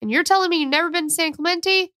 And you're telling me you've never been to San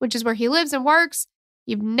Clemente, which is where he lives and works.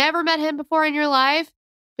 You've never met him before in your life,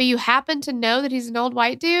 but you happen to know that he's an old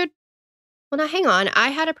white dude? Well, now hang on. I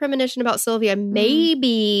had a premonition about Sylvia.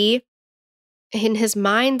 Maybe in his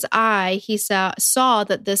mind's eye, he saw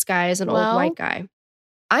that this guy is an old white guy.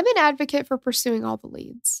 I'm an advocate for pursuing all the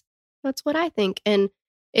leads. That's what I think. And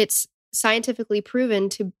it's scientifically proven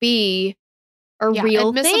to be a real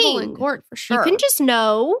admissible thing. In court, for sure. You can just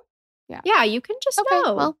know. Yeah, you can just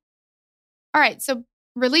know. Well, all right, so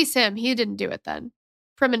release him. He didn't do it then.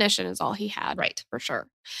 Premonition is all he had. Right. For sure.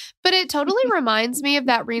 But it totally reminds me of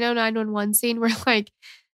that Reno 911 scene where, like,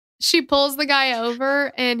 she pulls the guy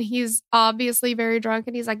over and he's obviously very drunk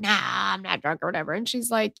and he's like, nah, I'm not drunk or whatever. And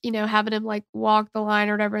she's like, having him like walk the line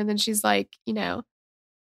or whatever. And then she's like, he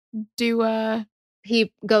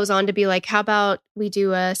goes on to be like, how about we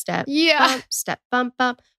do a step, bump, step, bump,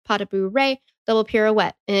 bump, pas de bourrée, double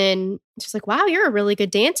pirouette. And she's like, wow, you're a really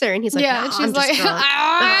good dancer. And he's like, yeah. And she's like, you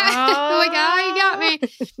got me.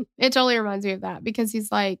 It totally reminds me of that, because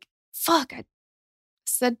he's like, fuck, I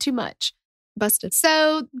said too much. Busted.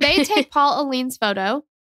 So they take Paul Allen's photo,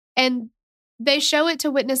 and they show it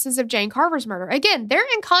to witnesses of Jane Carver's murder. Again, they're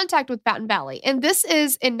in contact with Fountain Valley. And this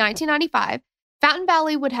is in 1995. Fountain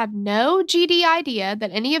Valley would have no GD idea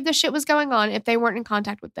that any of this shit was going on if they weren't in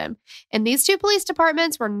contact with them. And these two police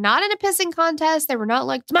departments were not in a pissing contest. They were not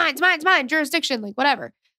like, it's mine, jurisdiction, like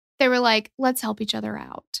whatever. They were like, let's help each other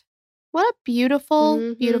out. What a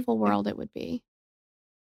beautiful, beautiful world it would be.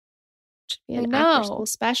 Should be an after school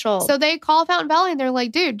special. So they call Fountain Valley and they're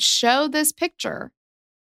like, dude, show this picture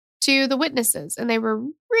to the witnesses. And they were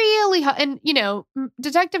really, and you know,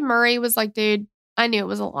 Detective Murray was like, dude, I knew it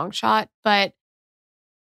was a long shot, but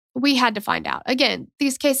we had to find out. Again,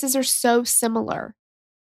 these cases are so similar.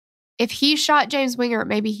 If he shot James Winger,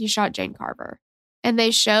 maybe he shot Jane Carver. And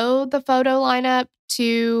they show the photo lineup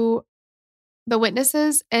to the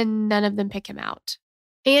witnesses and none of them pick him out.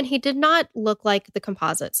 And he did not look like the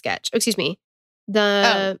composite sketch. Excuse me.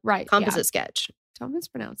 Composite sketch. Don't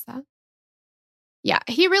mispronounce that. Yeah,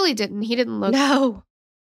 he really didn't. He didn't look. No.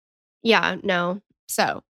 Yeah, no.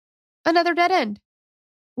 So, another dead end.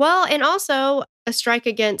 Well, and also a strike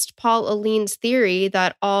against Paul Alleen's theory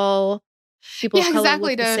that all people of color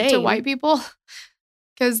look the same. To white people.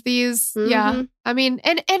 Because these, I mean,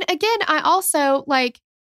 and again, I also, like,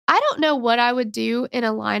 I don't know what I would do in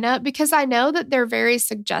a lineup because I know that they're very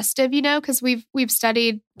suggestive, you know, because we've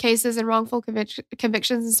studied cases and wrongful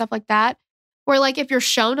convictions and stuff like that, where, like, if you're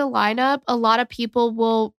shown a lineup, a lot of people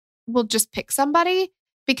will just pick somebody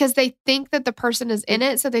because they think that the person is in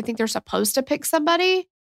it, so they think they're supposed to pick somebody.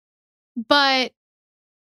 But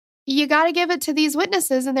you got to give it to these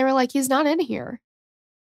witnesses. And they were like, he's not in here.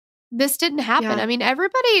 This didn't happen. Yeah. I mean,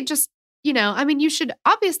 everybody just, you know, I mean, you should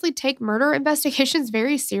obviously take murder investigations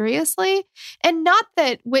very seriously. And not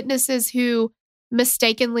that witnesses who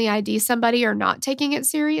mistakenly ID somebody are not taking it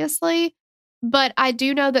seriously. But I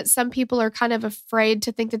do know that some people are kind of afraid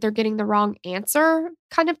to think that they're getting the wrong answer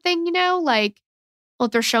kind of thing, you know, like, well,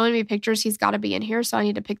 if they're showing me pictures, he's got to be in here. So I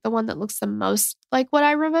need to pick the one that looks the most like what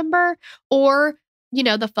I remember. Or, you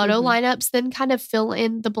know, the photo lineups then kind of fill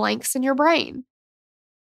in the blanks in your brain.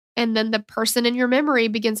 And then the person in your memory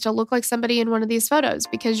begins to look like somebody in one of these photos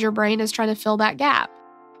because your brain is trying to fill that gap.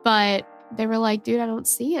 But they were like, dude, I don't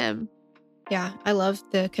see him. Yeah, I love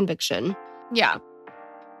the conviction. Yeah.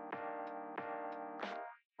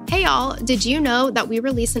 Hey y'all, did you know that we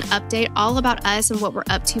release an update all about us and what we're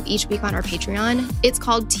up to each week on our Patreon? It's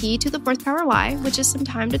called T to the Fourth Power Y, which is some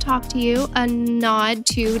time to talk to you, a nod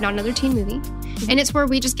to Not Another Teen Movie. And it's where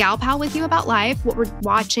we just gal pal with you about life, what we're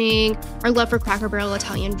watching, our love for Cracker Barrel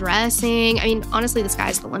Italian dressing. I mean, honestly, the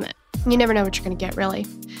sky's the limit. You never know what you're going to get, really.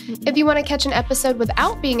 If you want to catch an episode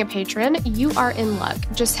without being a patron, you are in luck.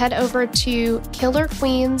 Just head over to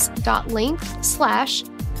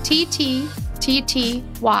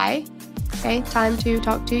killerqueens.link/TTTTY. Okay, time to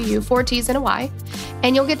talk to you, 4 T's and a Y.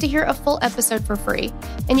 And you'll get to hear a full episode for free.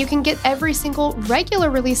 And you can get every single regular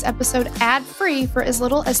release episode ad-free for as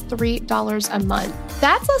little as $3 a month.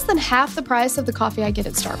 That's less than half the price of the coffee I get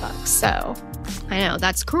at Starbucks, so... I know,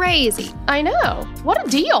 that's crazy. I know. What a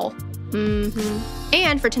deal.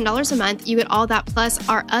 And for $10 a month, you get all that plus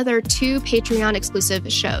our other 2 Patreon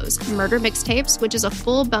exclusive shows. Murder Mixtapes, which is a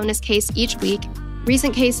full bonus case each week.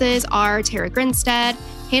 Recent cases are Tara Grinstead,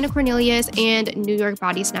 Hannah Cornelius, and New York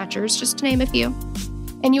Body Snatchers, just to name a few.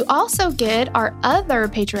 And you also get our other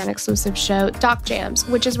Patreon exclusive show, Doc Jams,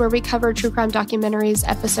 which is where we cover true crime documentaries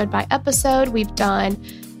episode by episode. We've done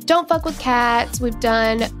Don't Fuck with Cats. We've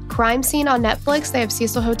done Crime Scene on Netflix. They have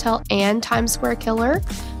Cecil Hotel and Times Square Killer.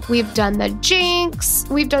 We've done The Jinx.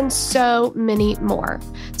 We've done so many more.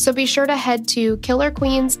 So be sure to head to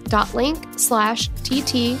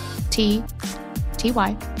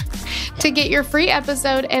killerqueens.link/TTTTY to get your free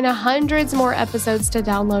episode and hundreds more episodes to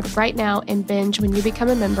download right now and binge when you become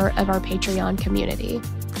a member of our Patreon community.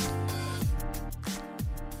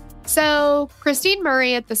 So Christine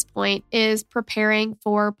Murray at this point is preparing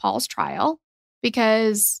for Paul's trial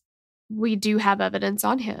because we do have evidence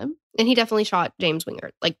on him. And he definitely shot James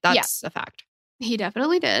Winger. Like, that's a fact. He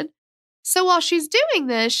definitely did. So while she's doing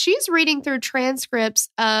this, she's reading through transcripts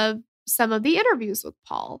of some of the interviews with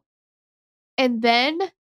Paul. And then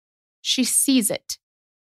she sees it.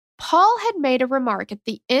 Paul had made a remark at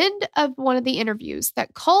the end of one of the interviews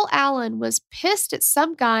that Cole Allen was pissed at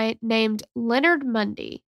some guy named Leonard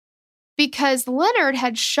Mundy because Leonard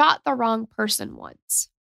had shot the wrong person once.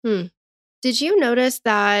 Did you notice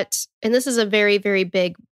that, and this is a very, very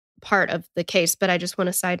big part of the case, but I just want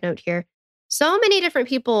a side note here. So many different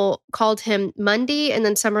people called him Mundy, and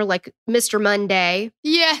then some are like Mr. Monday.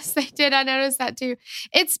 Yes, they did. I noticed that too.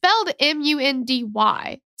 It's spelled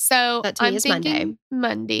M-U-N-D-Y. So that to me I'm is thinking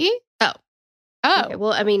Mundy. Oh. Okay,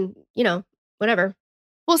 well, I mean, you know, whatever.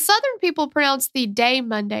 Well, Southern people pronounce the day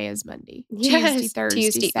Monday as Monday. Yes, Tuesday, Thursday,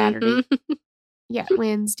 Tuesday. Saturday. Mhm. Yeah,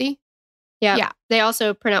 Wednesday. Yeah. Yeah. They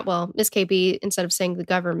also pronounce, well, Miss KB, instead of saying the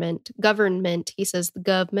government, he says the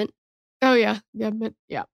government. Oh, yeah. Government.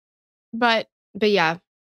 Yeah. But yeah.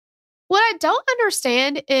 what I don't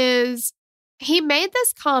understand is he made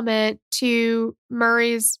this comment to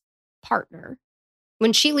Murray's partner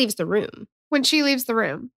When she leaves the room. when she leaves the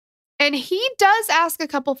room. And he does ask a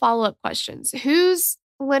couple follow-up questions. Who's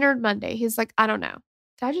Leonard Monday? He's like, I don't know.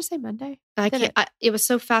 Did I just say Monday? It was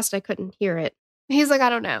so fast I couldn't hear it. He's like, I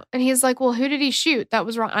don't know. And he's like, well, who did he shoot? That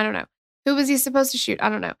was wrong. I don't know. Who was he supposed to shoot? I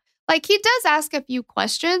don't know. Like, he does ask a few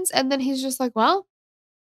questions, and then he's just like, well,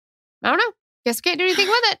 I don't know. Guess we can't do anything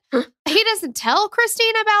with it. He doesn't tell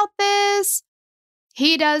Christine about this.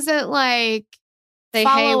 He doesn't, like,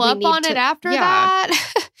 follow up on it after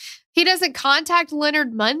that. He doesn't contact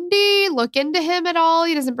Leonard Monday, look into him at all.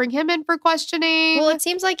 He doesn't bring him in for questioning. Well, it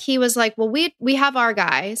seems like he was like, well, we have our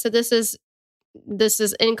guy, so this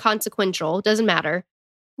is inconsequential. Doesn't matter.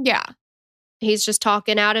 Yeah. He's just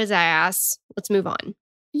talking out his ass. Let's move on.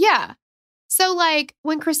 Yeah. So, like,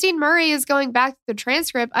 when Christine Murray is going back to the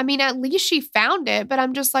transcript, I mean, at least she found it, but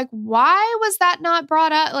I'm just like, why was that not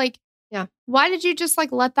brought up? Like, yeah. Why did you just,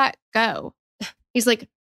 like, let that go? He's like,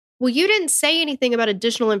 well, you didn't say anything about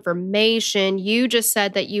additional information. You just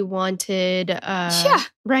said that you wanted, yeah.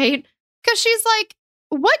 Right? Because she's like,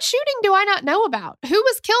 what shooting do I not know about? Who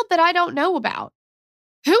was killed that I don't know about?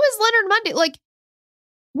 Who is Leonard Monday? Like,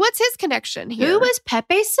 what's his connection here? Who is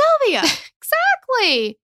Pepe Sylvia?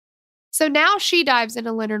 Exactly. So now she dives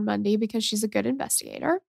into Leonard Monday because she's a good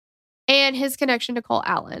investigator and his connection to Cole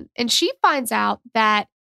Allen. And she finds out that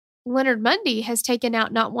Leonard Monday has taken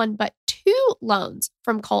out not one, but 2 loans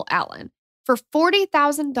from Cole Allen for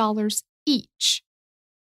 $40,000 each.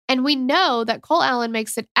 And we know that Cole Allen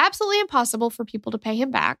makes it absolutely impossible for people to pay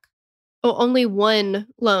him back. Oh, only 1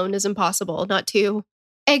 loan is impossible, not 2.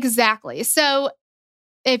 Exactly. So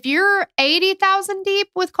if you're 80,000 deep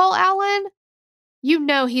with Cole Allen, you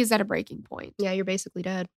know he's at a breaking point. Yeah, you're basically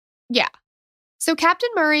dead. Yeah. So Captain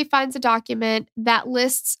Murray finds a document that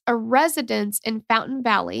lists a residence in Fountain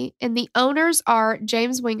Valley, and the owners are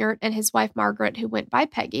James Wingert and his wife Margaret, who went by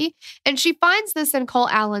Peggy. And she finds this in Cole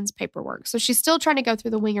Allen's paperwork. So she's still trying to go through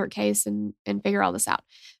the Wingert case and figure all this out.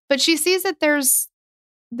 But she sees that there's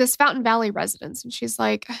this Fountain Valley residence, and she's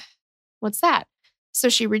like, what's that? So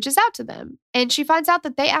she reaches out to them, and she finds out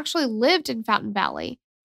that they actually lived in Fountain Valley,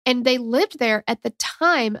 and they lived there at the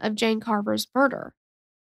time of Jane Carver's murder.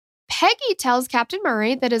 Peggy tells Captain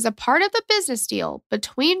Murray that as a part of the business deal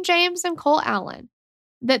between James and Cole Allen,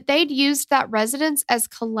 that they'd used that residence as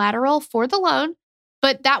collateral for the loan,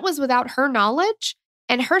 but that was without her knowledge,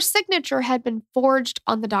 and her signature had been forged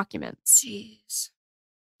on the documents. Jeez.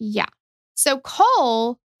 Yeah. So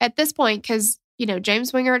Cole, at this point, because,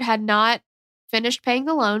 James Wingert had not finished paying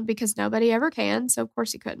the loan because nobody ever can, so of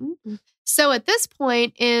course he couldn't. Mm. So at this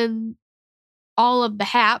point in all of the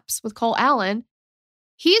haps with Cole Allen,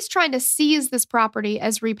 he's trying to seize this property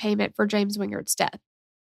as repayment for James Wingert's death.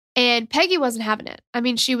 And Peggy wasn't having it. I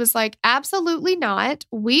mean, she was like, absolutely not.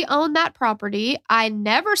 We own that property. I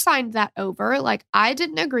never signed that over. Like, I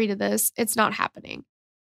didn't agree to this. It's not happening.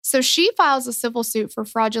 So she files a civil suit for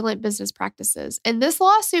fraudulent business practices. And this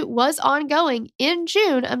lawsuit was ongoing in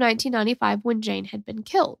June of 1995 when Jane had been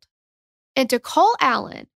killed. And to Cole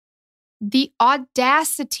Allen, the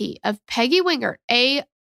audacity of Peggy Wingert, a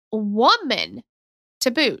woman to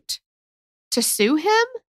boot, to sue him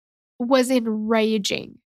was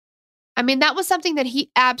enraging. I mean, that was something that he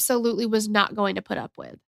absolutely was not going to put up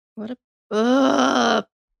with.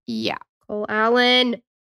 Yeah. Cole Allen.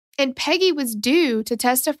 And Peggy was due to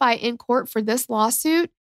testify in court for this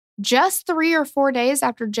lawsuit just 3 or 4 days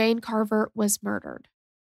after Jane Carver was murdered.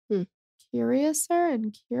 Curiouser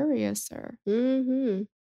and curiouser. Mm-hmm.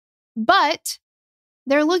 But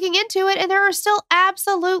they're looking into it, and there are still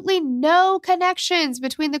absolutely no connections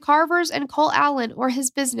between the Carvers and Cole Allen or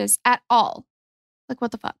his business at all. Like,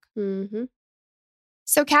 what the fuck? Mm-hmm.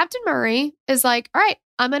 So Captain Murray is like, all right,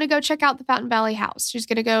 I'm going to go check out the Fountain Valley house. She's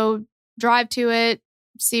going to go drive to it,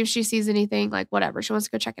 see if she sees anything, like whatever. She wants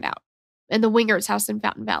to go check it out. And the Wingert's house in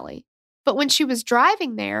Fountain Valley. But when she was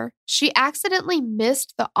driving there, she accidentally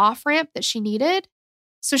missed the off-ramp that she needed.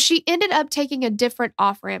 So she ended up taking a different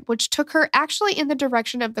off-ramp, which took her actually in the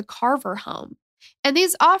direction of the Carver home. And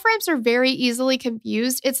these off-ramps are very easily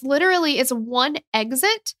confused. It's one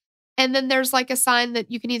exit, and then there's like a sign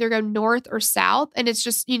that you can either go north or south, and it's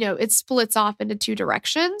just, it splits off into 2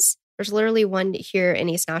 directions. There's literally one here in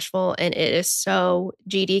East Nashville, and it is so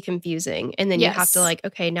GD confusing. And then you have to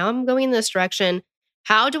okay, now I'm going in this direction.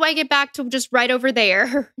 How do I get back to just right over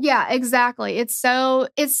there? Yeah, exactly. It's so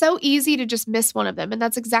easy to just miss one of them. And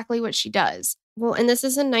that's exactly what she does. Well, and this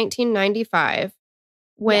is in 1995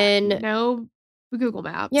 when... Yeah, no Google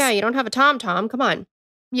Maps. Yeah, you don't have a TomTom. Come on.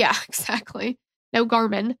 Yeah, exactly. No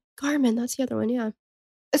Garmin. Garmin, that's the other one, yeah.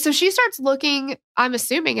 So she starts looking, I'm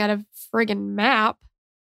assuming, at a friggin' map.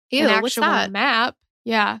 Ew, an actual what's that? map.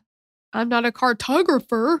 Yeah. I'm not a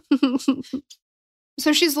cartographer.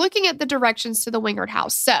 So she's looking at the directions to the Wingert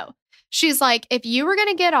house. So she's like, if you were going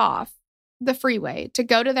to get off the freeway to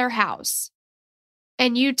go to their house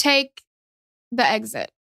and you take the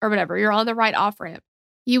exit or whatever, you're on the right off ramp,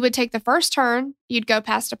 you would take the first turn, you'd go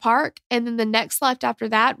past a park, and then the next left after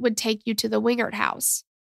that would take you to the Wingert house.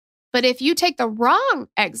 But if you take the wrong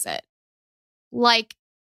exit, like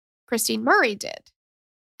Christine Murray did,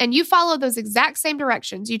 and you follow those exact same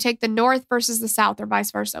directions, you take the north versus the south or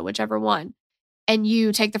vice versa, whichever one, and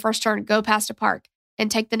you take the first turn, go past a park,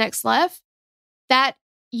 and take the next left, that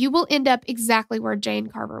you will end up exactly where Jane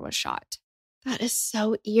Carver was shot. That is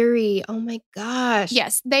so eerie. Oh my gosh.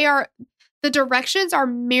 Yes, they are. The directions are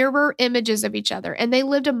mirror images of each other, and they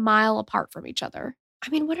lived a mile apart from each other. I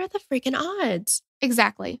mean, what are the freaking odds?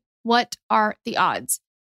 Exactly. What are the odds?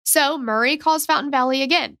 So Murray calls Fountain Valley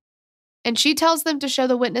again, and she tells them to show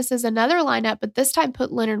the witnesses another lineup, but this time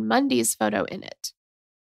put Leonard Mundy's photo in it.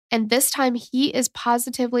 And this time he is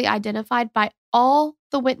positively identified by all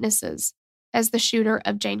the witnesses as the shooter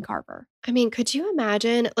of Jane Carver. I mean, could you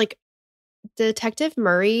imagine, like, Detective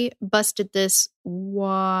Murray busted this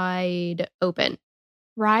wide open.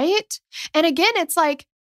 Right? And again, it's like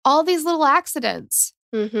all these little accidents.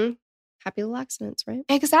 Mm-hmm. Happy little accidents, right?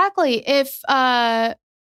 Exactly. If Paul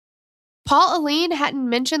Aline hadn't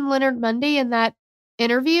mentioned Leonard Mundy in that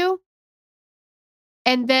interview,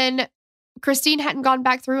 and then Christine hadn't gone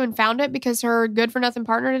back through and found it because her good-for-nothing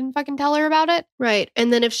partner didn't fucking tell her about it. Right.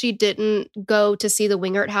 And then if she didn't go to see the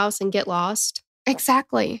Wingert house and get lost.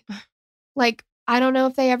 Exactly. Like, I don't know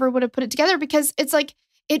if they ever would have put it together because it's like,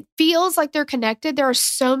 it feels like they're connected. There are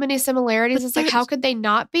so many similarities. But it's like, how could they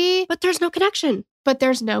not be? But there's no connection. But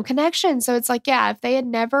there's no connection. So it's like, yeah,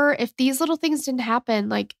 if these little things didn't happen,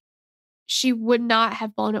 like, she would not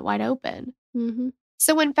have blown it wide open. Mm-hmm.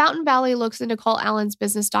 So when Fountain Valley looks into Cole Allen's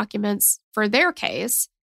business documents for their case,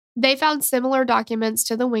 they found similar documents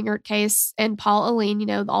to the Wingert case and Paul Aline, you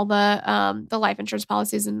know, all the life insurance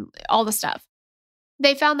policies and all the stuff.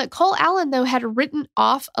 They found that Cole Allen, though, had written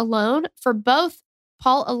off a loan for both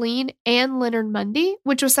Paul Aline and Leonard Mundy,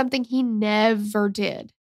 which was something he never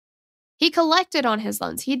did. He collected on his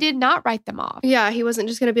loans. He did not write them off. Yeah, he wasn't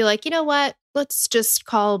just going to be like, you know what? Let's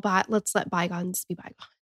let bygones be bygones.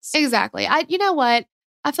 Exactly. You know what?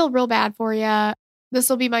 I feel real bad for you. This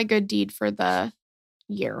will be my good deed for the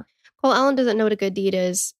year. Cole Allen doesn't know what a good deed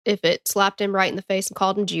is if it slapped him right in the face and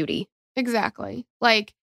called him Judy. Exactly.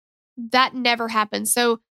 Like, that never happened.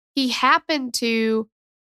 So he just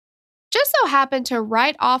so happened to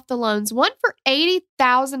write off the loans, one for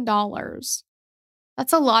 $80,000.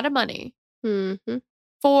 That's a lot of money. Mm-hmm.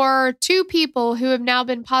 For two people who have now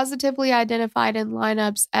been positively identified in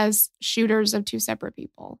lineups as shooters of two separate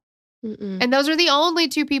people. Mm-mm. And those are the only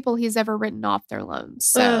two people he's ever written off their loans.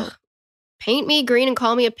 So Ugh. Paint me green and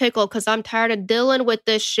call me a pickle because I'm tired of dealing with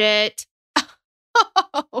this shit.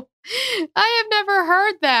 I have never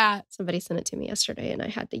heard that. Somebody sent it to me yesterday and I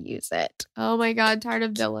had to use it. Oh my God, tired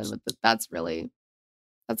of dealing with it. That's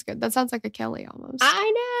good. That sounds like a Kelly almost.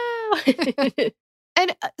 I know.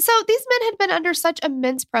 And so these men had been under such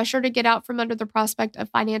immense pressure to get out from under the prospect of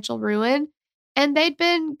financial ruin, and they'd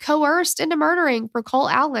been coerced into murdering for Cole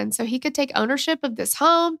Allen so he could take ownership of this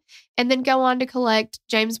home and then go on to collect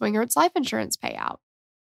James Wingert's life insurance payout.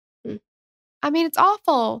 Mm. I mean, it's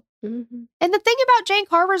awful. Mm-hmm. And the thing about Jane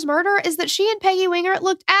Carver's murder is that she and Peggy Wingert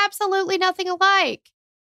looked absolutely nothing alike.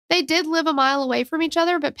 They did live a mile away from each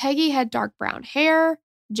other, but Peggy had dark brown hair.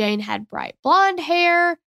 Jane had bright blonde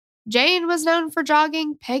hair. Jane was known for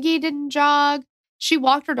jogging. Peggy didn't jog. She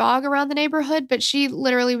walked her dog around the neighborhood, but she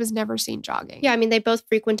literally was never seen jogging. Yeah, I mean, they both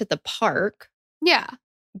frequented the park. Yeah.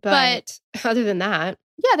 But other than that.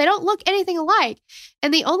 Yeah, they don't look anything alike.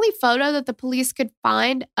 And the only photo that the police could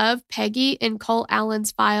find of Peggy in Cole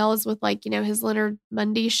Allen's files with, like, you know, his Leonard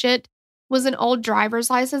Mundy shit was an old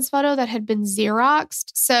driver's license photo that had been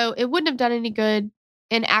Xeroxed. So it wouldn't have done any good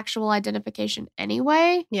in actual identification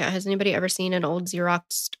anyway. Yeah, has anybody ever seen an old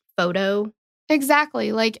Xeroxed photo?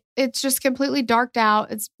 Exactly. Like, it's just completely darked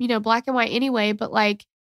out. It's, you know, black and white anyway, but like,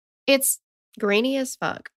 it's grainy as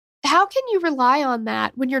fuck. How can you rely on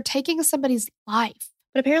that when you're taking somebody's life?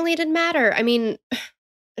 But apparently it didn't matter. I mean,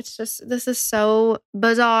 it's just, this is so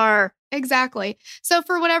bizarre. exactly. So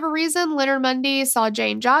for whatever reason, Leonard Mundy saw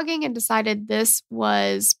Jane jogging and decided this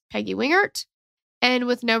was Peggy Wingert. And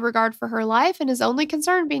with no regard for her life and his only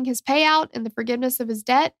concern being his payout and the forgiveness of his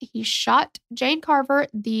debt, he shot Jane Carver,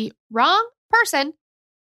 the wrong person,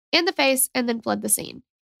 in the face and then fled the scene.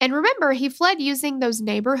 And remember, he fled using those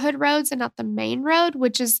neighborhood roads and not the main road,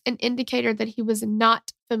 which is an indicator that he was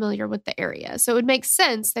not familiar with the area. So it would make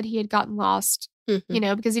sense that he had gotten lost,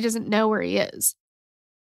 because he doesn't know where he is.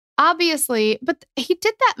 Obviously, but he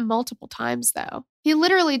did that multiple times, though. He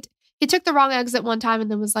took the wrong exit one time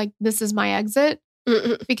and then was like, this is my exit.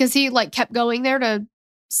 Because he kept going there to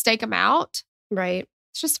stake him out. Right.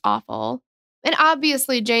 It's just awful. And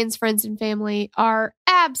obviously Jane's friends and family are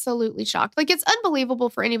absolutely shocked. It's unbelievable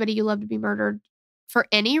for anybody you love to be murdered for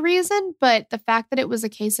any reason. But the fact that it was a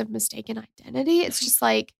case of mistaken identity, it's just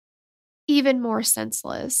even more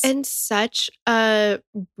senseless. And such a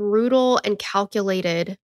brutal and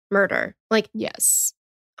calculated murder. Yes.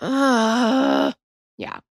 Yeah,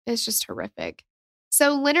 it's just horrific.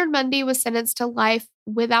 So Leonard Mundy was sentenced to life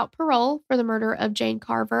without parole for the murder of Jane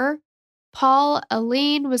Carver. Paul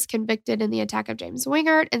Alleyne was convicted in the attack of James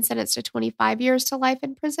Wingert and sentenced to 25 years to life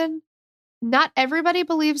in prison. Not everybody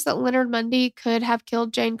believes that Leonard Mundy could have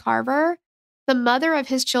killed Jane Carver. The mother of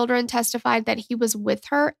his children testified that he was with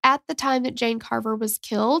her at the time that Jane Carver was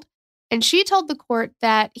killed. And she told the court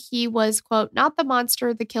that he was, quote, not the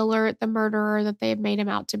monster, the killer, the murderer that they have made him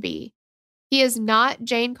out to be. He is not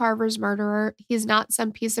Jane Carver's murderer. He's not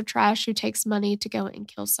some piece of trash who takes money to go and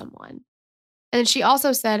kill someone. And she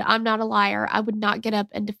also said, I'm not a liar. I would not get up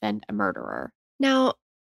and defend a murderer. Now,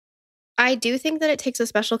 I do think that it takes a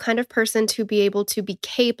special kind of person to be able to be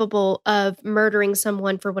capable of murdering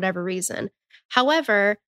someone for whatever reason.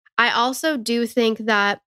 However, I also do think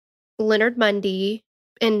that Leonard Mundy,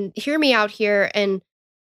 and hear me out here, and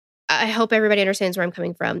I hope everybody understands where I'm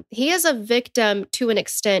coming from. He is a victim to an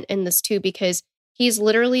extent in this too, because he's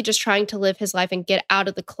literally just trying to live his life and get out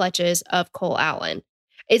of the clutches of Cole Allen.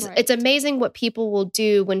 It's amazing what people will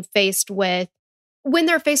do when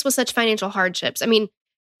they're faced with such financial hardships. I mean,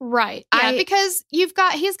 right. Yeah, because he's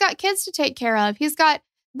got kids to take care of.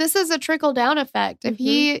 This is a trickle down effect. If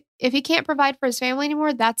he can't provide for his family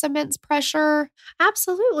anymore, that's immense pressure.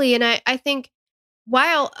 Absolutely. And I think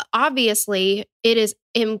while obviously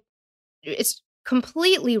it's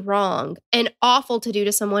completely wrong and awful to do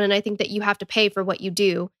to someone, and I think that you have to pay for what you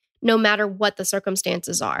do, no matter what the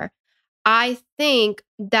circumstances are. I think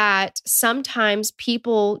that sometimes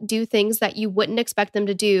people do things that you wouldn't expect them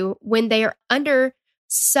to do when they are under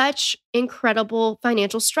such incredible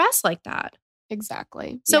financial stress like that.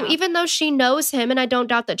 Exactly. So even though she knows him, and I don't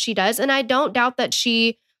doubt that she does, and I don't doubt that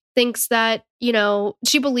she thinks that,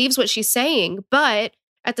 she believes what she's saying, but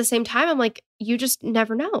at the same time, I'm like, you just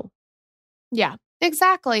never know. Yeah,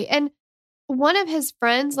 exactly. And one of his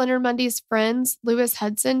friends, Leonard Mundy's friends, Lewis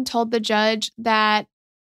Hudson, told the judge that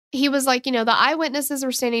he was like, the eyewitnesses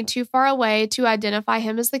were standing too far away to identify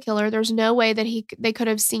him as the killer. There's no way that they could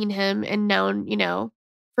have seen him and known,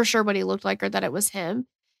 for sure what he looked like or that it was him.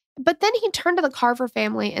 But then he turned to the Carver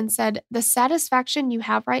family and said, the satisfaction you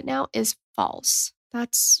have right now is false.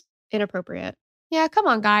 That's inappropriate. Yeah, come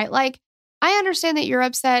on, guy. I understand that you're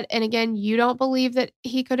upset. And again, you don't believe that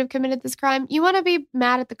he could have committed this crime. You want to be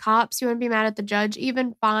mad at the cops. You want to be mad at the judge,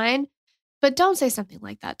 even fine. But don't say something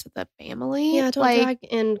like that to the family. Yeah, don't drag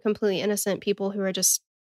in completely innocent people who are just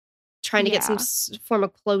trying to get some form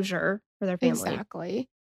of closure for their family. Exactly.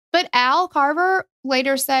 But Al Carver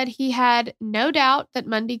later said he had no doubt that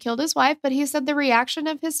Mundy killed his wife, but he said the reaction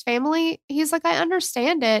of his family, he's like, I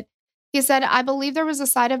understand it. He said, I believe there was a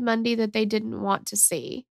side of Mundy that they didn't want to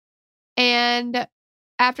see. And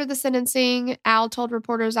after the sentencing, Al told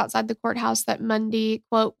reporters outside the courthouse that Mundy,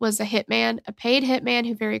 quote, was a hitman, a paid hitman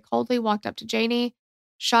who very coldly walked up to Janie,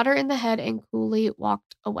 shot her in the head, and coolly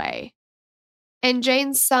walked away. And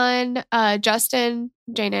Jane's son, Justin,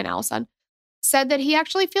 Jane and Al's son, said that he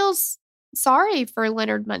actually feels sorry for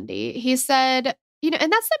Leonard Mundy. He said, and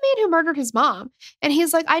that's the man who murdered his mom. And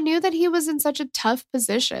he's like, I knew that he was in such a tough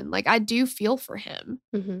position. I do feel for him.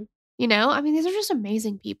 Mm-hmm. I mean, these are just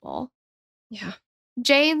amazing people. Yeah.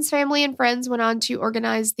 Jane's family and friends went on to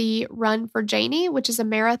organize the Run for Janie, which is a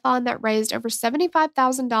marathon that raised over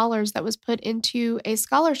 $75,000 that was put into a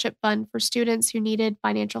scholarship fund for students who needed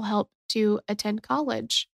financial help to attend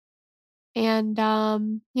college. And,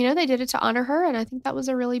 they did it to honor her. And I think that was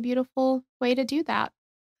a really beautiful way to do that.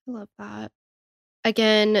 I love that.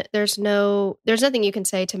 Again, there's nothing you can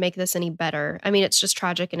say to make this any better. I mean, it's just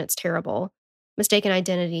tragic and it's terrible. Mistaken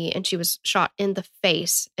identity, and she was shot in the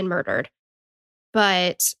face and murdered.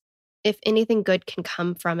 But if anything good can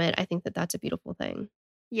come from it, I think that that's a beautiful thing.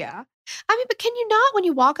 Yeah. I mean, but can you not, when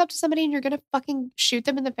you walk up to somebody and you're going to fucking shoot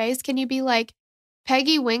them in the face, can you be like,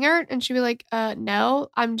 Peggy Wingert? And she'd be like, no,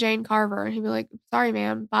 I'm Jane Carver. And he'd be like, sorry,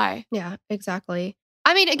 ma'am. Bye. Yeah, exactly.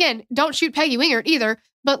 I mean, again, don't shoot Peggy Wingert either.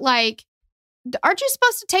 But like, aren't you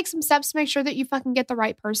supposed to take some steps to make sure that you fucking get the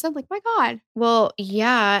right person? Like, my God. Well,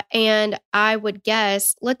 yeah. And I would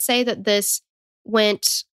guess, let's say that this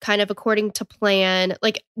went kind of according to plan.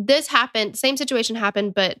 Like this happened, same situation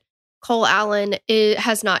happened, but Cole Allen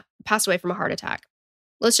has not passed away from a heart attack.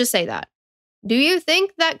 Let's just say that. Do you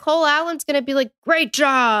think that Cole Allen's going to be like, great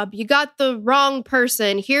job, you got the wrong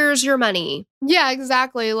person, here's your money? Yeah,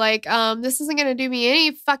 exactly. Like, this isn't going to do me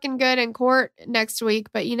any fucking good in court next week,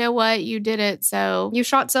 but you know what? You did it, so... You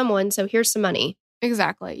shot someone, so here's some money.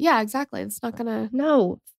 Exactly. Yeah, exactly. It's not going to...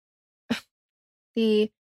 No.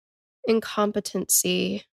 The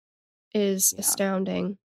incompetency is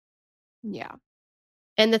astounding. Yeah.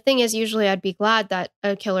 And the thing is, usually I'd be glad that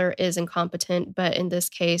a killer is incompetent, but in this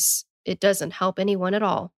case, it doesn't help anyone at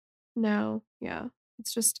all. No. Yeah.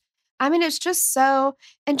 It's just, I mean, it's just so,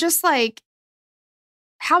 and just like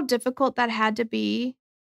how difficult that had to be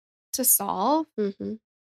to solve. Mm-hmm.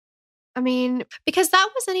 I mean, because that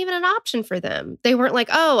wasn't even an option for them. They weren't like,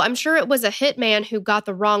 oh, I'm sure it was a hitman who got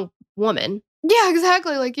the wrong woman. Yeah,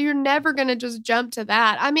 exactly. Like you're never going to just jump to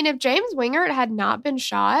that. I mean, if James Wingert had not been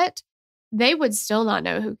shot, they would still not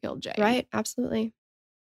know who killed Jane. Right. Absolutely.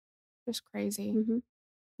 Just crazy. Mm-hmm.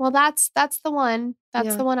 Well, that's the one.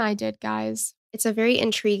 That's the one I did, guys. It's a very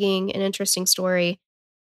intriguing and interesting story.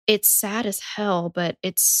 It's sad as hell, but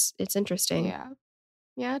it's interesting. Yeah.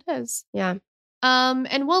 Yeah, it is. Yeah.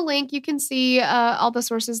 And we'll link, you can see all the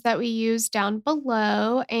sources that we use down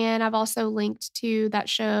below. And I've also linked to that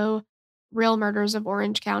show, Real Murders of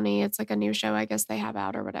Orange County. It's like a new show, I guess they have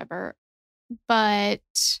out or whatever. But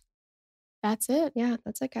that's it. Yeah,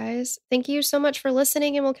 that's it, guys. Thank you so much for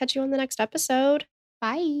listening, and we'll catch you on the next episode.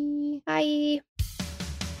 Bye. Bye.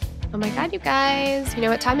 Oh my God, you guys. You know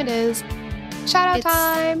what time it is. Shout out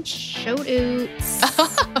time. Shout outs.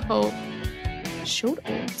 Oh. Shout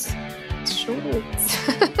outs. Shout outs.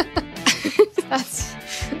 That's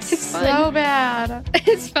It's so fun. bad.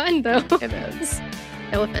 It's fun, though. It is.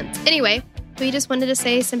 No offense. Anyway, we just wanted to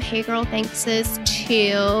say some Hey Girl thankses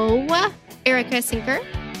to Erica Sinker,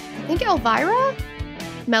 I think Elvira,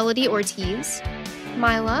 Melody Ortiz,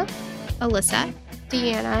 Mila, Alyssa,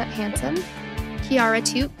 Deanna Hansen, Kiara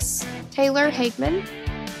Tukes, Taylor Hagman,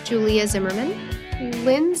 Julia Zimmerman,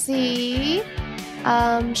 Lindsay.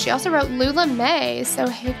 She also wrote Lula May. So,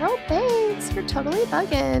 hey girl, thanks. You're totally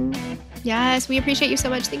bugging. Yes, we appreciate you so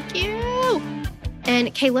much. Thank you.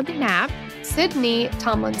 And Kayla McNabb, Sydney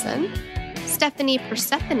Tomlinson. Stephanie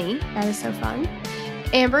Persephone, That is so fun.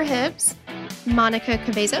 Amber Hibbs. Monica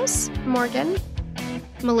Cabezos, Morgan.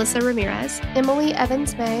 Melissa Ramirez, Emily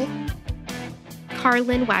Evans May.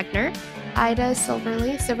 Carlin Wagner, Ida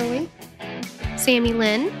Silverly. Sammy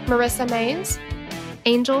Lynn, Marissa Mays.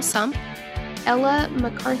 Angel Sump, Ella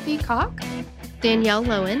McCarthy Cock. Danielle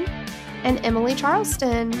Lowen. And Emily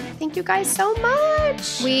Charleston. Thank you guys so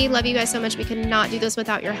much. We love you guys so much. We could not do this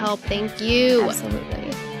without your help. Thank you.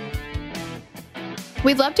 Absolutely.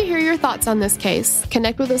 We'd love to hear your thoughts on this case.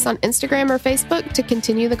 Connect with us on Instagram or Facebook to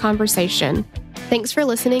continue the conversation. Thanks for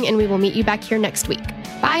listening, and we will meet you back here next week.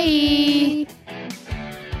 Bye!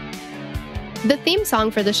 The theme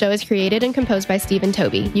song for the show is created and composed by Stephen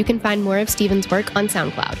Toby. You can find more of Stephen's work on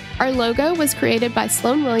SoundCloud. Our logo was created by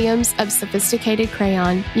Sloan Williams of Sophisticated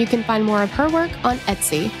Crayon. You can find more of her work on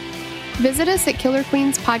Etsy. Visit us at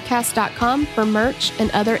killerqueenspodcast.com for merch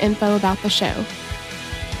and other info about the show.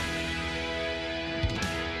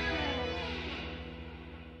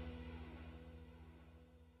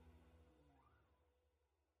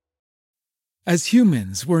 As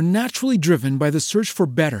humans, we're naturally driven by the search for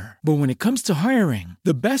better. But when it comes to hiring,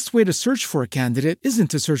 the best way to search for a candidate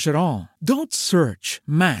isn't to search at all. Don't search,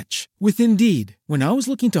 match with Indeed. When I was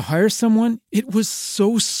looking to hire someone, it was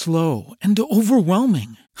so slow and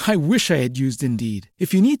overwhelming. I wish I had used Indeed.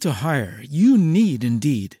 If you need to hire, you need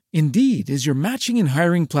Indeed. Indeed is your matching and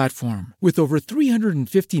hiring platform with over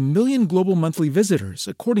 350 million global monthly visitors,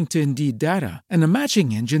 according to Indeed data, and a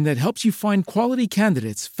matching engine that helps you find quality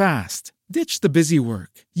candidates fast. Ditch the busy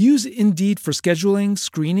work. Use Indeed for scheduling,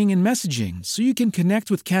 screening, and messaging so you can connect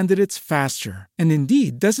with candidates faster. And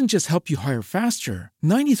Indeed doesn't just help you hire faster.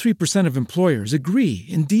 93% of employers agree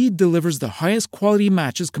Indeed delivers the highest quality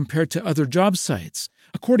matches compared to other job sites,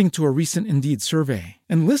 according to a recent Indeed survey.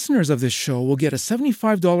 And listeners of this show will get a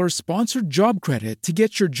 $75 sponsored job credit to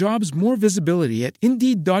get your jobs more visibility at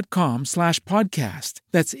Indeed.com/podcast.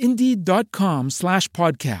 That's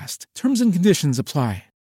Indeed.com/podcast. Terms and conditions apply.